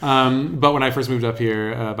 But when I first moved up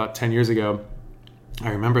here about 10 years ago, I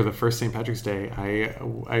remember the first St. Patrick's Day.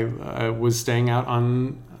 I was staying out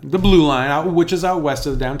on the Blue Line, which is out west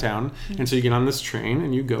of downtown, and so you get on this train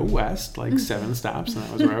and you go west, like 7 stops, and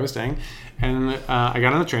that was where I was staying. And I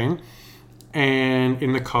got on the train. And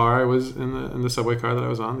in the car, I was in the subway car that I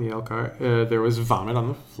was on, the L car. There was vomit on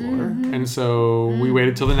the floor, and so we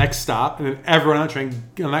waited till the next stop, and then everyone on the train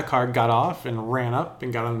on that car got off and ran up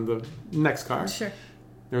and got on the next car. Sure.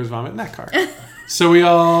 There was vomit in that car, so we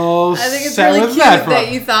all I think it's sat really with cute that for.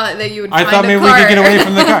 that you thought that you would I find thought a maybe we car. could get away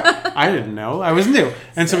from the car. I didn't know. I was new,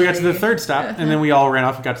 and so we got to the third stop, and then we all ran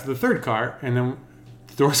off and got to the third car, and then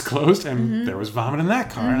the doors closed, and there was vomit in that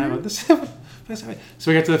car, and I went, "This."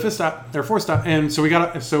 So we got to the fourth stop, and so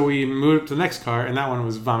we moved to the next car, and that one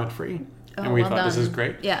was vomit free, and we well thought this done. is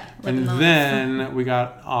great. Yeah, And living the life. then we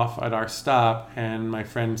got off at our stop, and my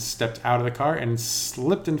friend stepped out of the car and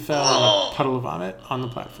slipped and fell in a puddle of vomit on the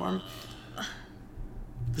platform.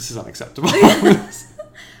 This is unacceptable.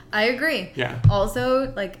 I agree. Yeah.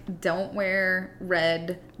 Also, like, don't wear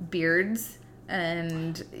red beards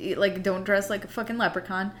and, like, don't dress like a fucking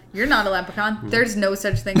leprechaun. You're not a leprechaun. There's no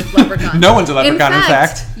such thing as leprechaun. No one's a leprechaun, in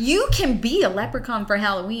fact. You can be a leprechaun for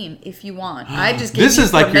Halloween if you want. I just gave This you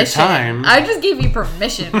is like your permission. time. I just gave you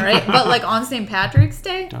permission, right? But, like, on St. Patrick's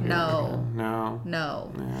Day? Don't be a No. leprechaun. No.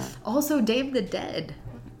 No. Yeah. Also, Day of the Dead.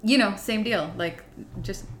 You know, same deal. Like,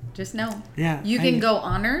 just know. Yeah, You can go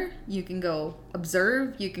honor, you can go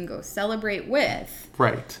observe, you can go celebrate with.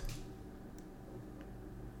 Right.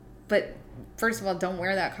 But first of all, don't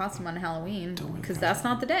wear that costume on Halloween because that's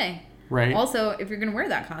not the day. Right. Also, if you're going to wear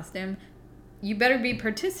that costume, you better be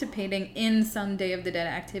participating in some Day of the Dead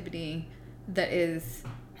activity that is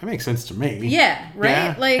That makes sense to me. right?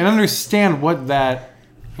 Yeah. Like and understand what that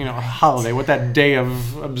holiday, what that day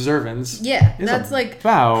of observance. Yeah, is that's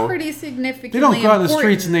about. pretty significant. They don't go out in the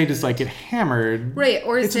streets and they just get hammered. Right,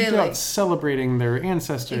 or it's say about celebrating their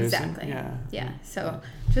ancestors. Exactly. And, yeah. So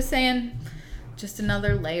just saying, just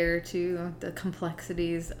another layer to the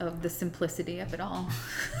complexities of the simplicity of it all.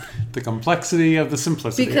 The complexity of the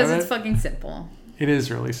simplicity. Because of it's it. fucking simple. It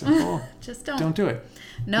is really simple. Just don't. Don't do it.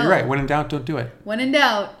 No. You're right. When in doubt, don't do it. When in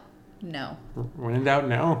doubt, no. When in doubt,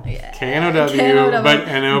 no. Yeah. K-N-O-W, K-N-O-W, but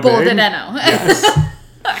N-O bolded big. N-O. Yes.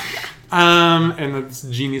 And that's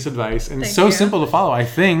genius advice and Thank so you. simple to follow. I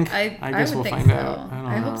think. I guess would we'll think find so. out.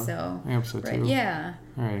 I hope so. I hope so Right, too. yeah.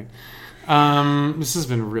 All right. This has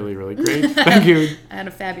been really, really great. Thank you. I had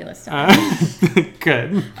a fabulous time.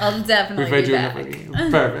 Good. I'll definitely We've had be you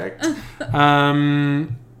back. enough. Perfect.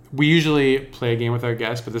 We usually play a game with our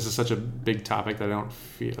guests, but this is such a big topic that I don't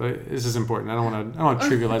feel this is important. I don't want to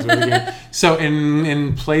trivialize it with the game. So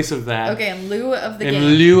in place of that, Okay, in lieu of the in game.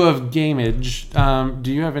 lieu of gameage,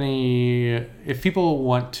 do you have any? If people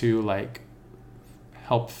want to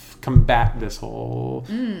help combat this whole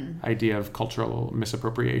idea of cultural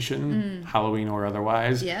misappropriation, Halloween or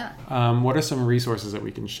otherwise, Yeah. what are some resources that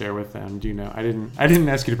we can share with them? Do you know? I didn't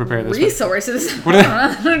ask you to prepare this. but Resources. What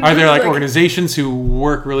are there organizations who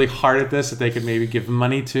work really hard at this that they could maybe give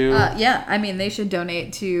money to? Yeah, I mean, they should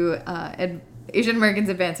donate to Asian Americans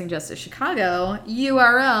Advancing Justice Chicago,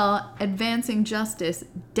 URL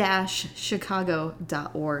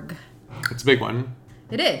advancingjustice-chicago.org. It's a big one.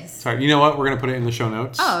 It is. Sorry, you know what? We're going to put it in the show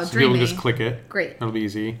notes. Oh, so people can dreamy. just click it. Great. That'll be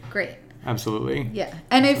easy. Great. Absolutely. Yeah.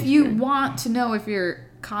 And if you great. want to know if your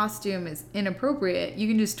costume is inappropriate, you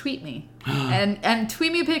can just tweet me. and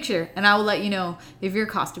tweet me a picture, and I will let you know if your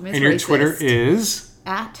costume is And your racist. Twitter is?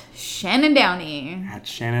 At Shannon Downey. At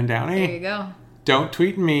Shannon Downey. There you go. Don't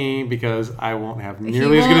tweet me because I won't have He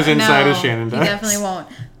nearly as good as won't- insight no, as Shannon does. He definitely won't.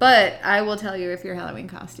 But I will tell you if your Halloween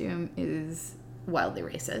costume is wildly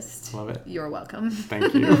racist. Love it. You're welcome.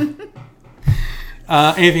 Thank you.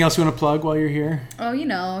 Anything else you want to plug while you're here? Oh,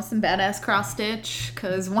 some badass cross stitch,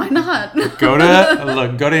 because why not? Go to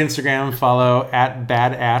Instagram, follow at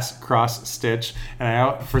badass cross stitch.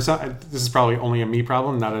 And this is probably only a me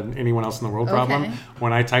problem, not an anyone else in the world problem. Okay.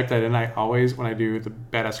 When I type that in, I always, when I do the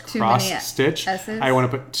badass Too cross many stitch, S's? I want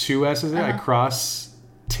to put 2 S's there. I cross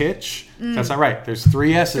titch. That's not right. There's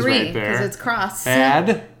 3 S's 3, right there. because it's cross.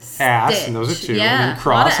 Bad ass, and those are 2. Yeah, and then a lot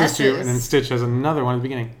cross of is 2, and then S's. stitch has another one at the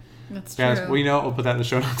beginning. That's Badass. true. Well, we'll put that in the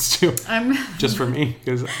show notes too. Just for me,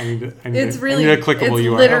 because I need it's a clickable it's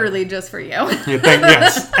URL. literally just for you.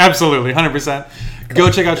 Yes, absolutely, 100%. Go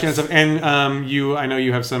check out Shannon's stuff, and I know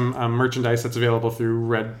you have some merchandise that's available through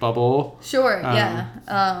Redbubble. Sure, yeah.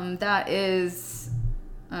 That is,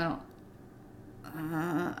 I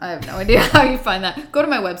have no idea how you find that. Go to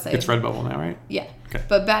my website. It's Redbubble now, right? Yeah. Okay.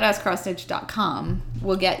 But badasscrossstitch.com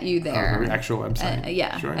will get you there. The actual website.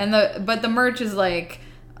 Yeah. Sure. And the merch is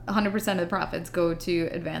 100% of the profits go to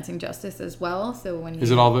Advancing Justice as well. So when Is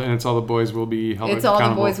it all and it's all the boys will be held it's all the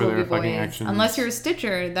accountable boys for will their be fucking boys. actions. Unless you're a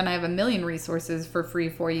Stitcher, then I have a million resources for free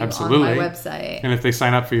for you Absolutely. on my website. And if they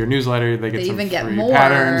sign up for your newsletter, they get They some even get free more,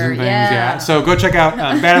 patterns and things. yeah. So go check out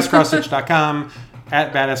badasscrossstitch.com,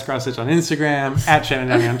 at badasscrossstitch on Instagram, at Shannon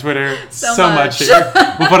Downey on Twitter. So much much. here.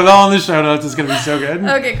 We'll put it all in the show notes. It's going to be so good.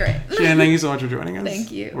 Okay, great. Shannon, thank you so much for joining us.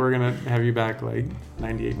 Thank you. We're going to have you back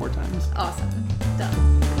 98 more times. Awesome.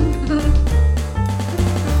 Done.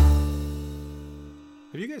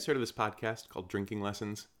 Have you guys heard of this podcast called Drinking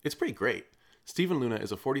Lessons? It's pretty great. Stephen Luna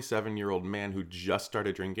is a 47-year-old man who just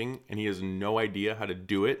started drinking, and he has no idea how to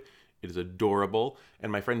do it. It is adorable.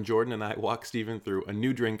 And my friend Jordan and I walk Stephen through a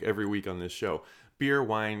new drink every week on this show. Beer,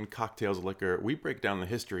 wine, cocktails, liquor. We break down the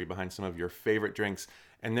history behind some of your favorite drinks,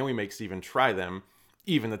 and then we make Stephen try them,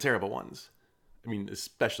 even the terrible ones. I mean,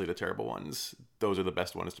 especially the terrible ones. Those are the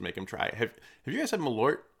best ones to make him try. Have you guys had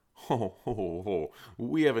Malort?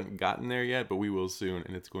 We haven't gotten there yet, but we will soon,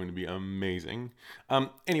 and it's going to be amazing.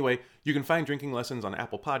 Anyway, you can find Drinking Lessons on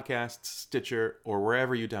Apple Podcasts, Stitcher, or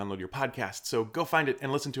wherever you download your podcasts. So go find it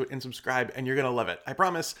and listen to it and subscribe, and you're going to love it. I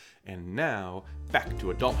promise. And now, back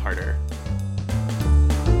to Adult Harder.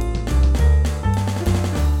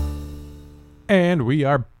 And we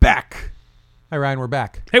are back. Hi, Ryan. We're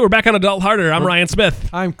back. Hey, we're back on Adult Harder. I'm Ryan Smith.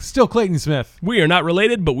 I'm still Clayton Smith. We are not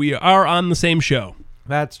related, but we are on the same show.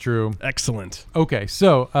 That's true. Excellent. Okay,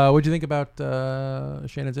 so what'd you think about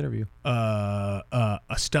Shannon's interview?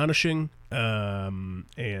 Astonishing,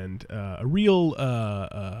 and a real,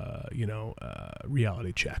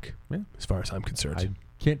 reality check. Yeah. As far as I'm concerned. I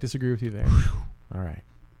can't disagree with you there. All right.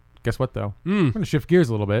 Guess what, though? We're going to shift gears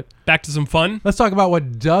a little bit. Back to some fun. Let's talk about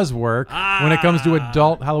what does work when it comes to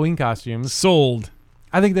adult Halloween costumes. Sold.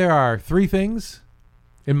 I think there are 3 things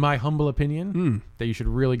in my humble opinion, that you should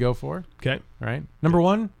really go for. Okay. All right. Number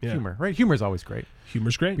one, Yeah. humor. Right? Humor is always great.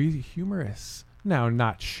 Humor's great. Be humorous. Now,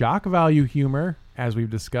 not shock value humor, as we've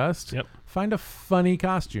discussed. Yep. Find a funny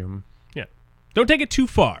costume. Yeah. Don't take it too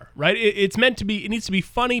far, right? It's meant to be, it needs to be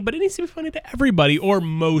funny, but it needs to be funny to everybody, or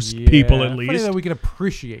most people at Funny least. that we can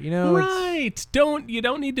appreciate. You know, Right. You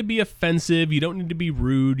don't need to be offensive. You don't need to be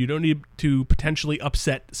rude. You don't need to potentially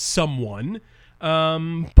upset someone.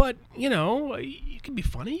 But, you know, you can be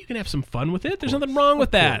funny. You can have some fun with it. There's nothing wrong with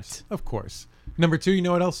that. Of course. Number two, you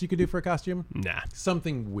know what else you could do for a costume? Nah.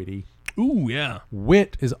 Something witty. Ooh, yeah.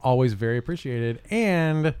 Wit is always very appreciated,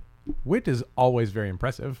 and wit is always very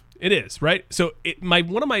impressive. It is, right? So I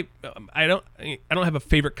don't have a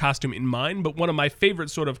favorite costume in mind, but one of my favorite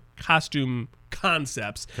sort of costume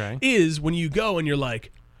concepts is when you go and you're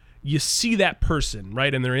like, you see that person,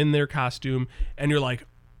 right? And they're in their costume and you're like,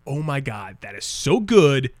 oh my God, that is so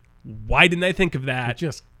good. Why didn't I think of that? It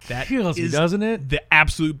just that kills you, is doesn't it? The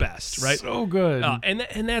absolute best, right? So good.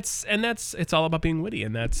 And that's it's all about being witty,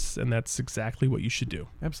 and that's exactly what you should do.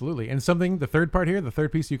 Absolutely. And the third part here, the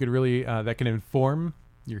third piece you could really that can inform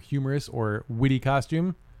your humorous or witty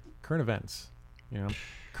costume, current events. You know,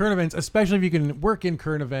 current events, especially if you can work in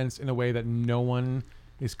current events in a way that no one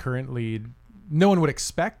would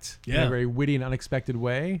expect in a very witty and unexpected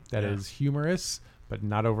way that is humorous but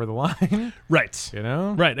not over the line. Right. You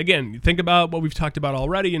know? Right. Again, think about what we've talked about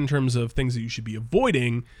already in terms of things that you should be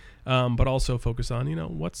avoiding, but also focus on, you know,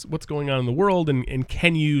 what's going on in the world, and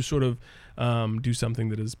can you sort of do something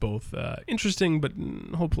that is both interesting but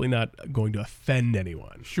hopefully not going to offend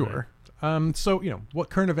anyone. Sure. Right? So, you know, what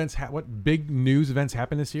current events, what big news events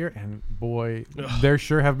happened this year? And boy, there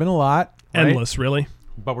sure have been a lot. Right? Endless, really.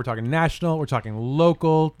 But we're talking national, we're talking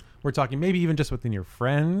local, we're talking maybe even just within your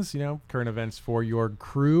friends, you know, current events for your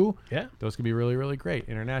crew. Yeah. Those can be really, really great.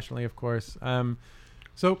 Internationally, of course.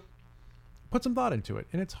 So put some thought into it.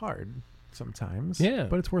 And it's hard sometimes. Yeah.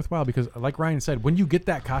 But it's worthwhile because, like Ryan said, when you get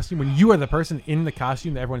that costume, when you are the person in the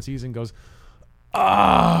costume that everyone sees and goes,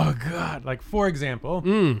 oh, God. Like, for example,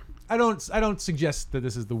 I don't suggest that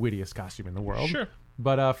this is the wittiest costume in the world. Sure.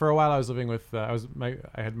 But for a while I was living with, I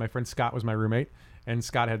had my friend Scott was my roommate. And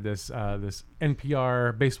Scott had this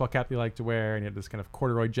NPR baseball cap he liked to wear, and he had this kind of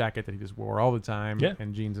corduroy jacket that he just wore all the time,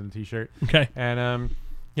 and jeans and a t-shirt. Okay. And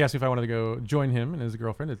he asked me if I wanted to go join him and his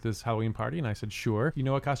girlfriend at this Halloween party, and I said, sure. You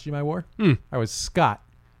know what costume I wore? I was Scott.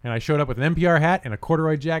 And I showed up with an NPR hat and a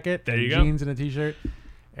corduroy jacket and jeans and a t-shirt.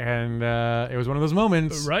 And it was one of those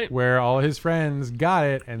moments where all his friends got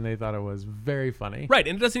it, and they thought it was very funny. Right,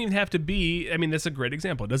 and it doesn't even have to be, I mean, that's a great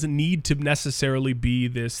example. It doesn't need to necessarily be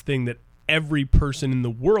this thing that every person in the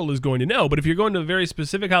world is going to know. But if you're going to a very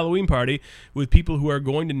specific Halloween party with people who are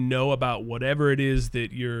going to know about whatever it is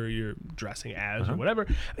that you're dressing as or whatever,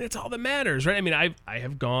 it's all that matters, right? I mean, I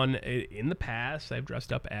have gone in the past. I've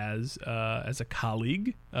dressed up as a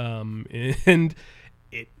colleague, and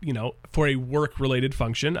it, you know, for a work-related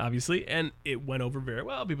function, obviously, and it went over very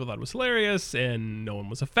well. People thought it was hilarious, and no one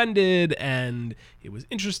was offended, and it was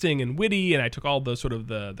interesting and witty, and I took all the sort of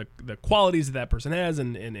the qualities that person has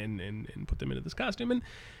and put them into this costume, and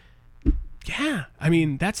yeah, I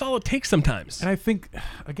mean, that's all it takes sometimes. And I think,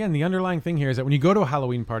 again, the underlying thing here is that when you go to a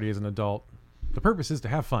Halloween party as an adult, the purpose is to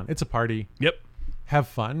have fun. It's a party. Yep. Have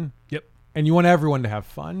fun. Yep. And you want everyone to have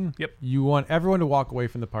fun. Yep. You want everyone to walk away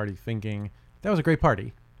from the party thinking, that was a great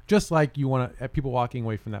party. Just like you want people walking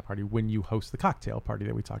away from that party when you host the cocktail party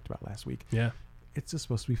that we talked about last week. Yeah. It's just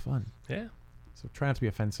supposed to be fun. Yeah. So try not to be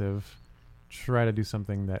offensive. Try to do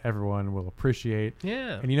something that everyone will appreciate.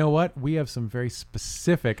 Yeah. And you know what? We have some very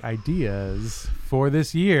specific ideas for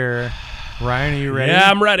this year. Ryan, are you ready?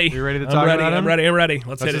 Yeah, I'm ready. You ready to talk about them? I'm ready.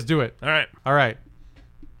 Let's hit just do it. All right. All right.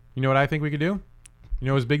 You know what I think we could do? You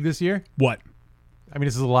know what was big this year? What? I mean,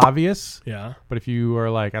 this is a little obvious. Yeah. But if you are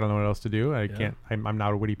like, I don't know what else to do, I'm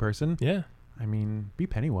not a witty person. Yeah. I mean, be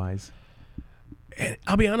Pennywise. And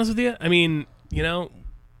I'll be honest with you. I mean, you know,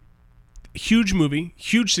 huge movie,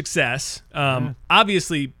 huge success.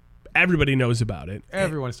 Obviously, everybody knows about it.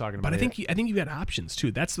 Everyone's talking about it. But I think you've got options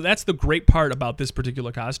too. That's the great part about this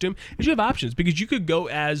particular costume is you have options because you could go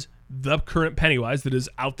as the current Pennywise that is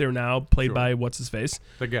out there now, played by what's his face,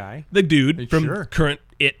 the dude from current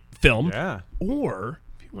It film. Yeah. Or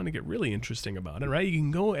if you want to get really interesting about it, right, you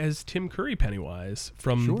can go as Tim Curry Pennywise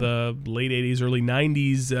from the late 80s, early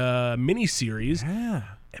 90s miniseries. Yeah.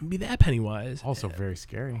 And be that Pennywise. Also very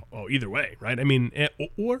scary. Oh, either way, right? I mean,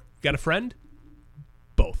 or got a friend?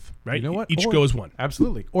 Both, right? You know what? Each go as one.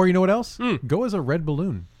 Absolutely. Or you know what else? Go as a red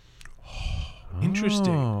balloon.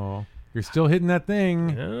 Interesting. Oh. You're still hitting that thing.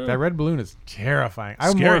 Yeah. That red balloon is terrifying.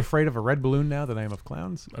 I'm more Scary. afraid of a red balloon now than I am of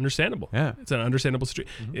clowns. Understandable. Yeah. It's an understandable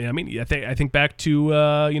situation. Yeah, I mean, I think back to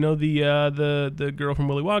the girl from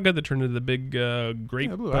Willy Wonka that turned into the big grape.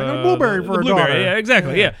 Yeah, I got a blueberry the for a blueberry. daughter. Yeah,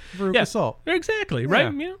 exactly. Yeah, For yeah. salt. Exactly. Right.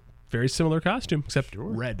 Yeah. You know, very similar costume except Sure.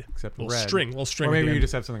 red. Except little red. string. Or at the maybe you end.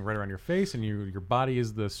 just have something red around your face and your body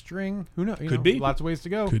is the string. Who knows? Could be. Lots of ways to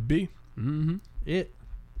go. Could be. Mm-hmm. It.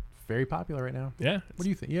 Very popular right now. Yeah. What do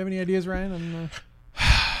you think? You have any ideas, Ryan? On,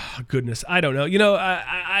 Goodness, I don't know. You know,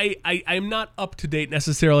 I'm not up to date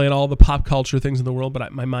necessarily on all the pop culture things in the world,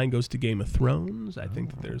 but my mind goes to Game of Thrones. I think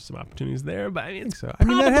that there's some opportunities there, but I mean, it's so. I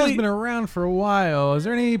mean, that has probably- been around for a while. Is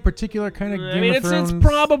there any particular kind of Game I mean, of Thrones? it's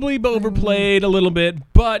probably overplayed a little bit,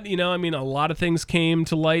 but you know, I mean, a lot of things came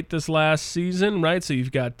to light this last season, right? So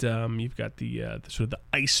you've got the sort of the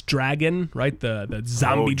ice dragon, right? The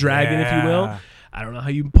zombie dragon, if you will. yeah. I don't know how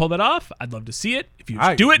you pull that off. I'd love to see it. If you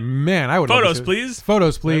do it, Man, I would love to Photos, see it. please.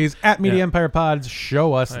 Photos, please. At Media Yeah. Empire Pods,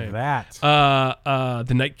 show us Right. that.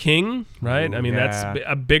 the Night King, right? Ooh, I mean, yeah. that's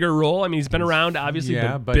a bigger role. I mean, he's been around, obviously,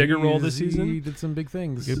 yeah, but bigger role he's- this He season. did some big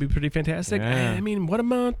things. It'd be pretty fantastic. Yeah. I mean, what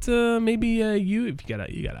about maybe you? If you got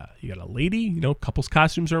a lady, you know, couples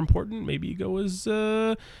costumes are important. Maybe you go as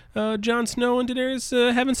Jon Snow and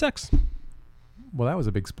Daenerys having sex. Well, that was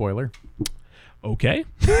a big spoiler. Okay.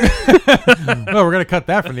 Well, we're gonna cut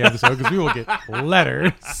that from the episode because we will get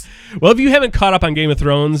letters. Well, if you haven't caught up on Game of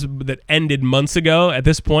Thrones that ended months ago, at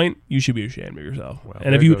this point, you should be ashamed of yourself. Well,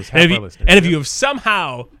 and if there you goes half our listeners. and if you have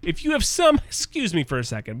somehow, excuse me for a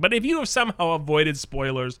second, but if you have somehow avoided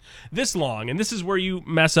spoilers this long, and this is where you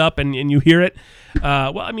mess up and you hear it,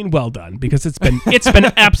 well, I mean, well done, because it's been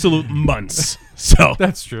absolute months. So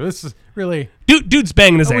That's true. This is really. dude's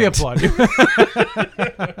banging his We aunt. applaud you.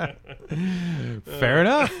 Fair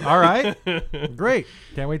enough. All right. Great.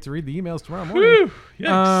 Can't wait to read the emails tomorrow morning. Whew,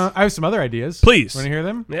 yes. I have some other ideas. Please. Want to hear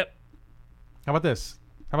them? Yep. How about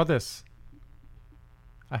this?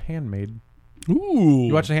 A Handmaid. Ooh.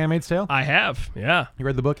 You watched The Handmaid's Tale? I have. Yeah. You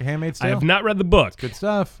read the book A Handmaid's I Tale? have not read the book. Good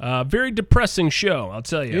stuff. Very depressing show, I'll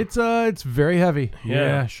tell you. It's very heavy.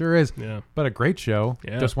 Yeah. Sure is. Yeah. But a great show.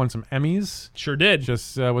 Yeah. Just won some Emmys. Sure did.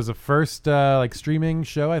 Just was the first like streaming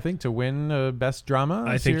show I think to win Best Drama.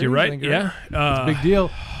 I think series. you're I right. think you're Yeah. It's a big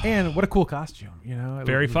deal. And what a cool costume, you know.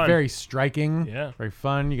 Very fun. Very striking. Yeah. Very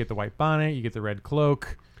fun. You get the white bonnet, you get the red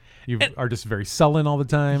cloak. You are just very sullen all the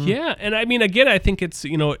time. Yeah, and I mean, again, I think it's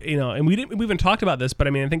you know, and we even talked about this, but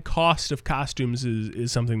I mean, I think cost of costumes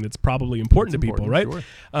is something that's probably important to people, right? Sure.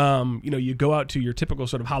 You know, you go out to your typical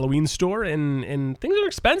sort of Halloween store, and things are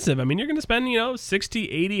expensive. I mean, you're going to spend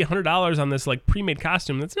 $60, $80, $100 on this like pre-made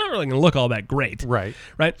costume that's not really going to look all that great, Right.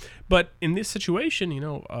 right? But in this situation,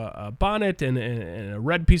 a bonnet and a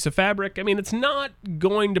red piece of fabric, I mean, it's not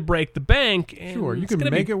going to break the bank. And Sure, you it's can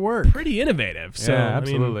gonna make be it work. pretty innovative. So, Yeah, I mean,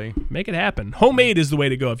 absolutely. make it happen. Homemade is the way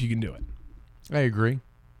to go if you can do it. I agree. All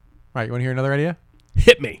right, you want to hear another idea?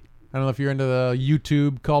 Hit me. I don't know if you're into the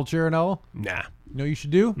YouTube culture and all. Nah. You know what you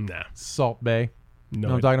should do? Nah. Salt Bay. No. You know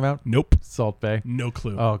what I'm talking about? Nope. Salt Bay. No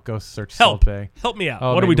clue. Oh, go search Help. Salt Bay. Help me out.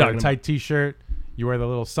 Oh, What man, are we you wear talking a about? tight t-shirt. You wear the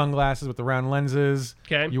little sunglasses with the round lenses.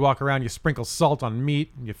 Okay. You walk around. You sprinkle salt on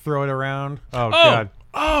meat. And you throw it around. Oh God.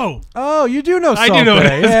 Oh. Oh, you do know I Salt do know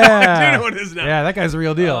Bay. it is. Yeah. I do know it is now. Yeah, that guy's the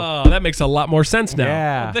real deal. Oh, that makes a lot more sense now.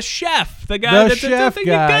 Yeah. The chef. The guy. the chef You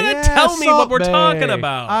guy. gotta Yeah, tell me what Salt we're Bay. talking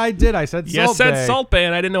about. I did. I said You Salt said Bay. Salt Bay,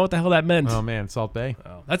 and I didn't know what the hell that meant. Oh man, Salt Bay.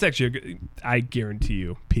 Oh, that's actually I guarantee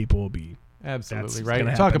you, people will be. Absolutely That's right.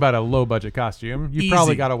 gonna Talk happen. about a low budget costume. You Easy.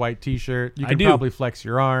 probably got a white t-shirt. You I can do. probably flex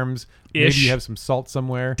your arms. Maybe Ish. you have some salt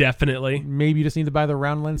somewhere. Definitely. Maybe you just need to buy the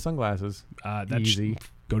round lens sunglasses. That's Easy.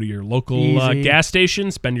 Go to your local Easy. gas station,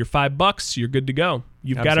 spend your $5, you're good to go.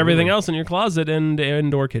 You've got Absolutely. everything else in your closet and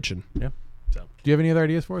indoor kitchen. Yeah. So. Do you have any other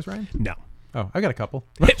ideas for us, Ryan? No. Oh, I got a couple.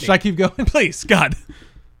 Hit Should me. I keep going? Please, God.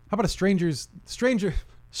 How about a stranger?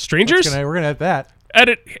 Strangers? We're gonna add that.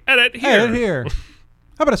 Edit here. Edit here.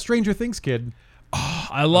 How about a Stranger Things kid?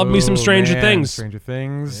 I love me some Oh, Stranger man, Things. Stranger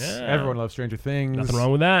Things. Yeah. Everyone loves Stranger Things. Nothing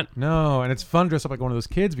wrong with that. No, and it's fun to dress up like one of those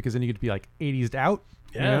kids because then you get to be like 80s out.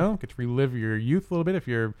 Yeah. You know, get to relive your youth a little bit if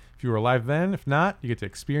you were alive then. If not, you get to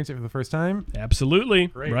experience it for the first time. Absolutely.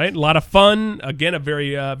 Great. Right? A lot of fun. Again, a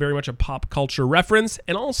very much a pop culture reference.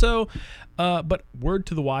 And also, but word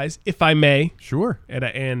to the wise, if I may, Sure.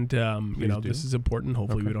 and you know, do. this is important.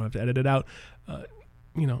 Hopefully we don't have to edit it out.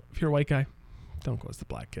 You know, if you're a white guy, don't go as the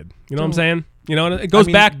black kid. You know what I'm saying? You know, and it goes I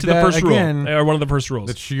mean, back to the that- first again, rule, or one of the first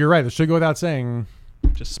rules. You're right. That should go without saying.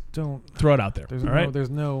 Just Don't. throw it out there. There's all no.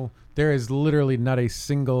 right? There is literally not a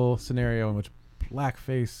single scenario in which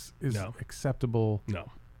blackface is No. acceptable No.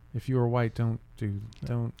 If you were white, don't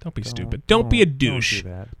be stupid. Don't be a douche.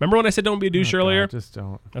 Don't do that. Remember when I said don't be a douche earlier? God, just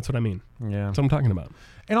don't. That's what I mean. Yeah. That's what I'm talking about.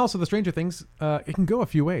 And also the Stranger Things, it can go a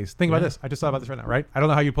few ways. Think about this. I just thought about this right now, right? I don't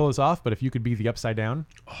know how you pull this off, but if you could be the upside down,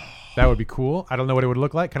 that would be cool. I don't know what it would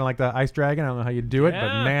look like, kind of like the ice dragon. I don't know how you'd do it,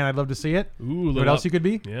 but man, I'd love to see it. Ooh, what else you could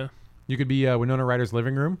be? Yeah. You could be Winona Ryder's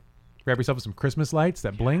living room. Grab yourself some Christmas lights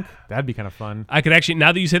that blink. That'd be kind of fun. I could actually,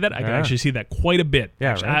 now that you say that, I can actually see that quite a bit.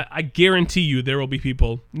 Yeah, actually, right? I guarantee you there will be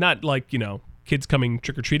people, not like, kids coming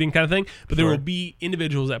trick-or-treating kind of thing, but there will be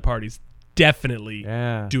individuals at parties definitely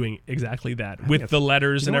doing exactly that with the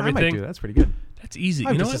letters and everything. I might do that. That's pretty good. That's easy.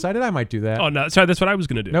 I've just decided I might do that. Oh, no, sorry, that's what I was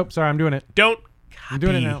going to do. Nope, sorry, I'm doing it. Don't copy. I'm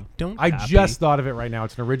doing it now. Don't I copy. just thought of it right now.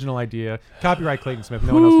 It's an original idea. Copyright Clayton Smith.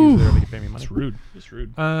 No one else uses it or they can pay me money. That's rude. That's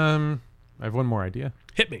rude. I have one more idea.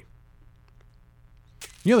 Hit me.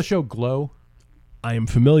 You know the show Glow? I am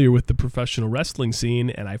familiar with the professional wrestling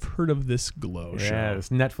scene, and I've heard of this Glow show. Yeah, this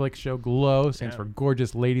Netflix show Glow stands for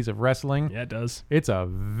Gorgeous Ladies of Wrestling. Yeah, it does. It's a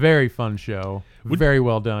very fun show. Very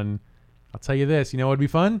well done. I'll tell you this. You know what would be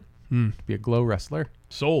fun? To be a Glow wrestler.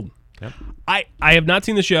 Sold. Yep. I have not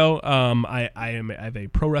seen the show. I have a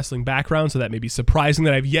pro wrestling background, so that may be surprising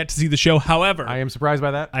that I've yet to see the show. However, I am surprised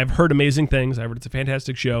by that. I've heard amazing things. I've heard it's a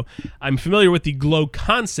fantastic show. I'm familiar with the Glow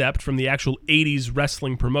concept from the actual 80s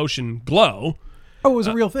wrestling promotion Glow. Oh, it was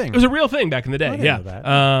a real thing. It was a real thing back in the day. I didn't know that.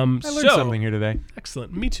 I I learned something here today.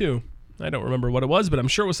 Excellent. Me too. I don't remember what it was, but I'm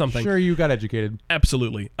sure it was something. Sure, you got educated.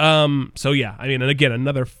 Absolutely. So yeah, I mean, and again,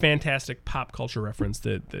 another fantastic pop culture reference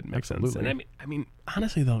that makes sense. And I mean,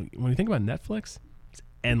 honestly though, when you think about Netflix, it's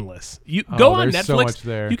endless. You go on there's Netflix, so much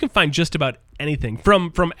there. You can find just about anything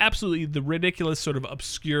from absolutely the ridiculous sort of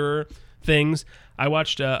obscure things. I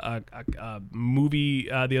watched a movie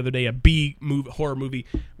the other day, horror movie,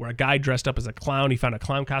 where a guy dressed up as a clown. He found a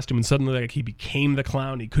clown costume, and suddenly, like, he became the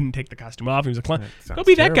clown. He couldn't take the costume off. He was a clown. Go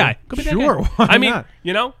be that guy. Go be that guy. Sure, why I mean,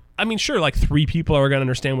 not? Sure, like 3 people are going to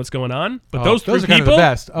understand what's going on, but those 3 are kind of people, the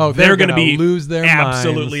best. Oh, they're going to be lose their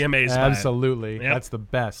absolutely minds. amazed. by it. Absolutely, Yep. that's the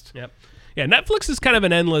best. Yep. Yeah, Netflix is kind of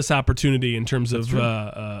an endless opportunity in terms of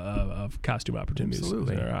costume opportunities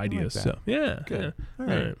Absolutely. or ideas. I like that. So yeah, Good. yeah. All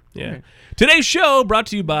right. All right. Yeah. All right. Today's show brought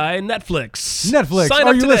to you by Netflix. Netflix, Sign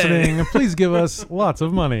are up you today. listening? Please give us lots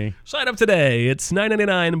of money. Sign up today. It's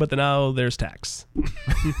 $9.99, but now there's tax.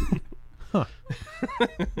 You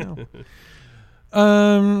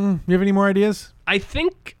have any more ideas? I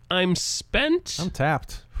think I'm spent. I'm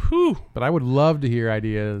tapped. Whew. But I would love to hear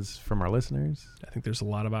ideas from our listeners. I think there's a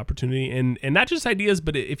lot of opportunity, and not just ideas,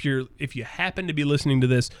 but if you happen to be listening to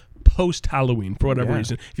this post Halloween for whatever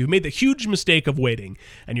reason, if you've made the huge mistake of waiting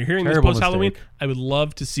and you're hearing Terrible this post Halloween, mistake. I would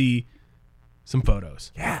love to see some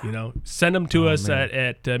photos. Yeah, send them to us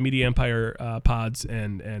man. at Media Empire Pods,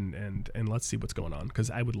 and let's see what's going on,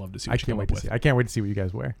 because I would love to see what you come up with. I can't wait to see what you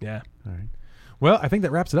guys wear. Yeah, All right. Well, I think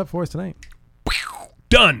that wraps it up for us tonight.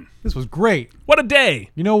 done. This was great. What a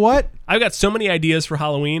day! You know what? I've got so many ideas for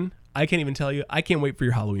Halloween. I can't even tell you. I can't wait for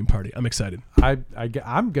your Halloween party. I'm excited. I'm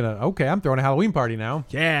throwing a Halloween party now.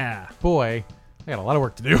 Yeah. Boy, I got a lot of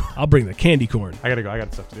work to do. I'll bring the candy corn. I gotta go. I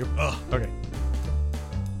got stuff to do. Okay.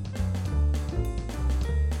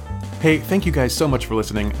 Hey, thank you guys so much for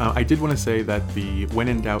listening. I did want to say that the When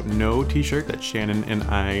in Doubt No t-shirt that Shannon and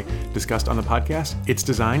I discussed on the podcast, it's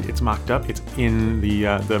designed, it's mocked up, it's in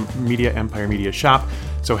the Media Empire Media shop.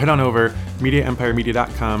 So head on over,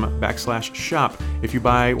 MediaEmpireMedia.com/shop. If you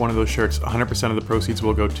buy one of those shirts, 100% of the proceeds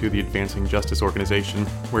will go to the Advancing Justice organization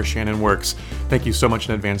where Shannon works. Thank you so much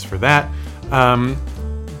in advance for that.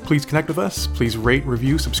 Please connect with us. Please rate,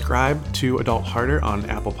 review, subscribe to Adult Harder on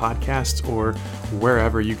Apple Podcasts or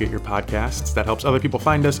wherever you get your podcasts. That helps other people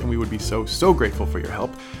find us, and we would be so, so grateful for your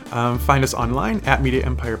help. Find us online at Media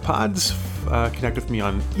Empire Pods. Connect with me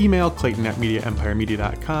on email,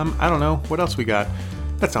 Clayton@MediaEmpireMedia.com. I don't know. What else we got?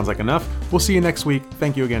 That sounds like enough. We'll see you next week.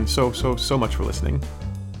 Thank you again so, so, so much for listening.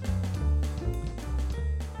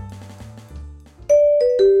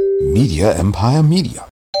 Media Empire Media.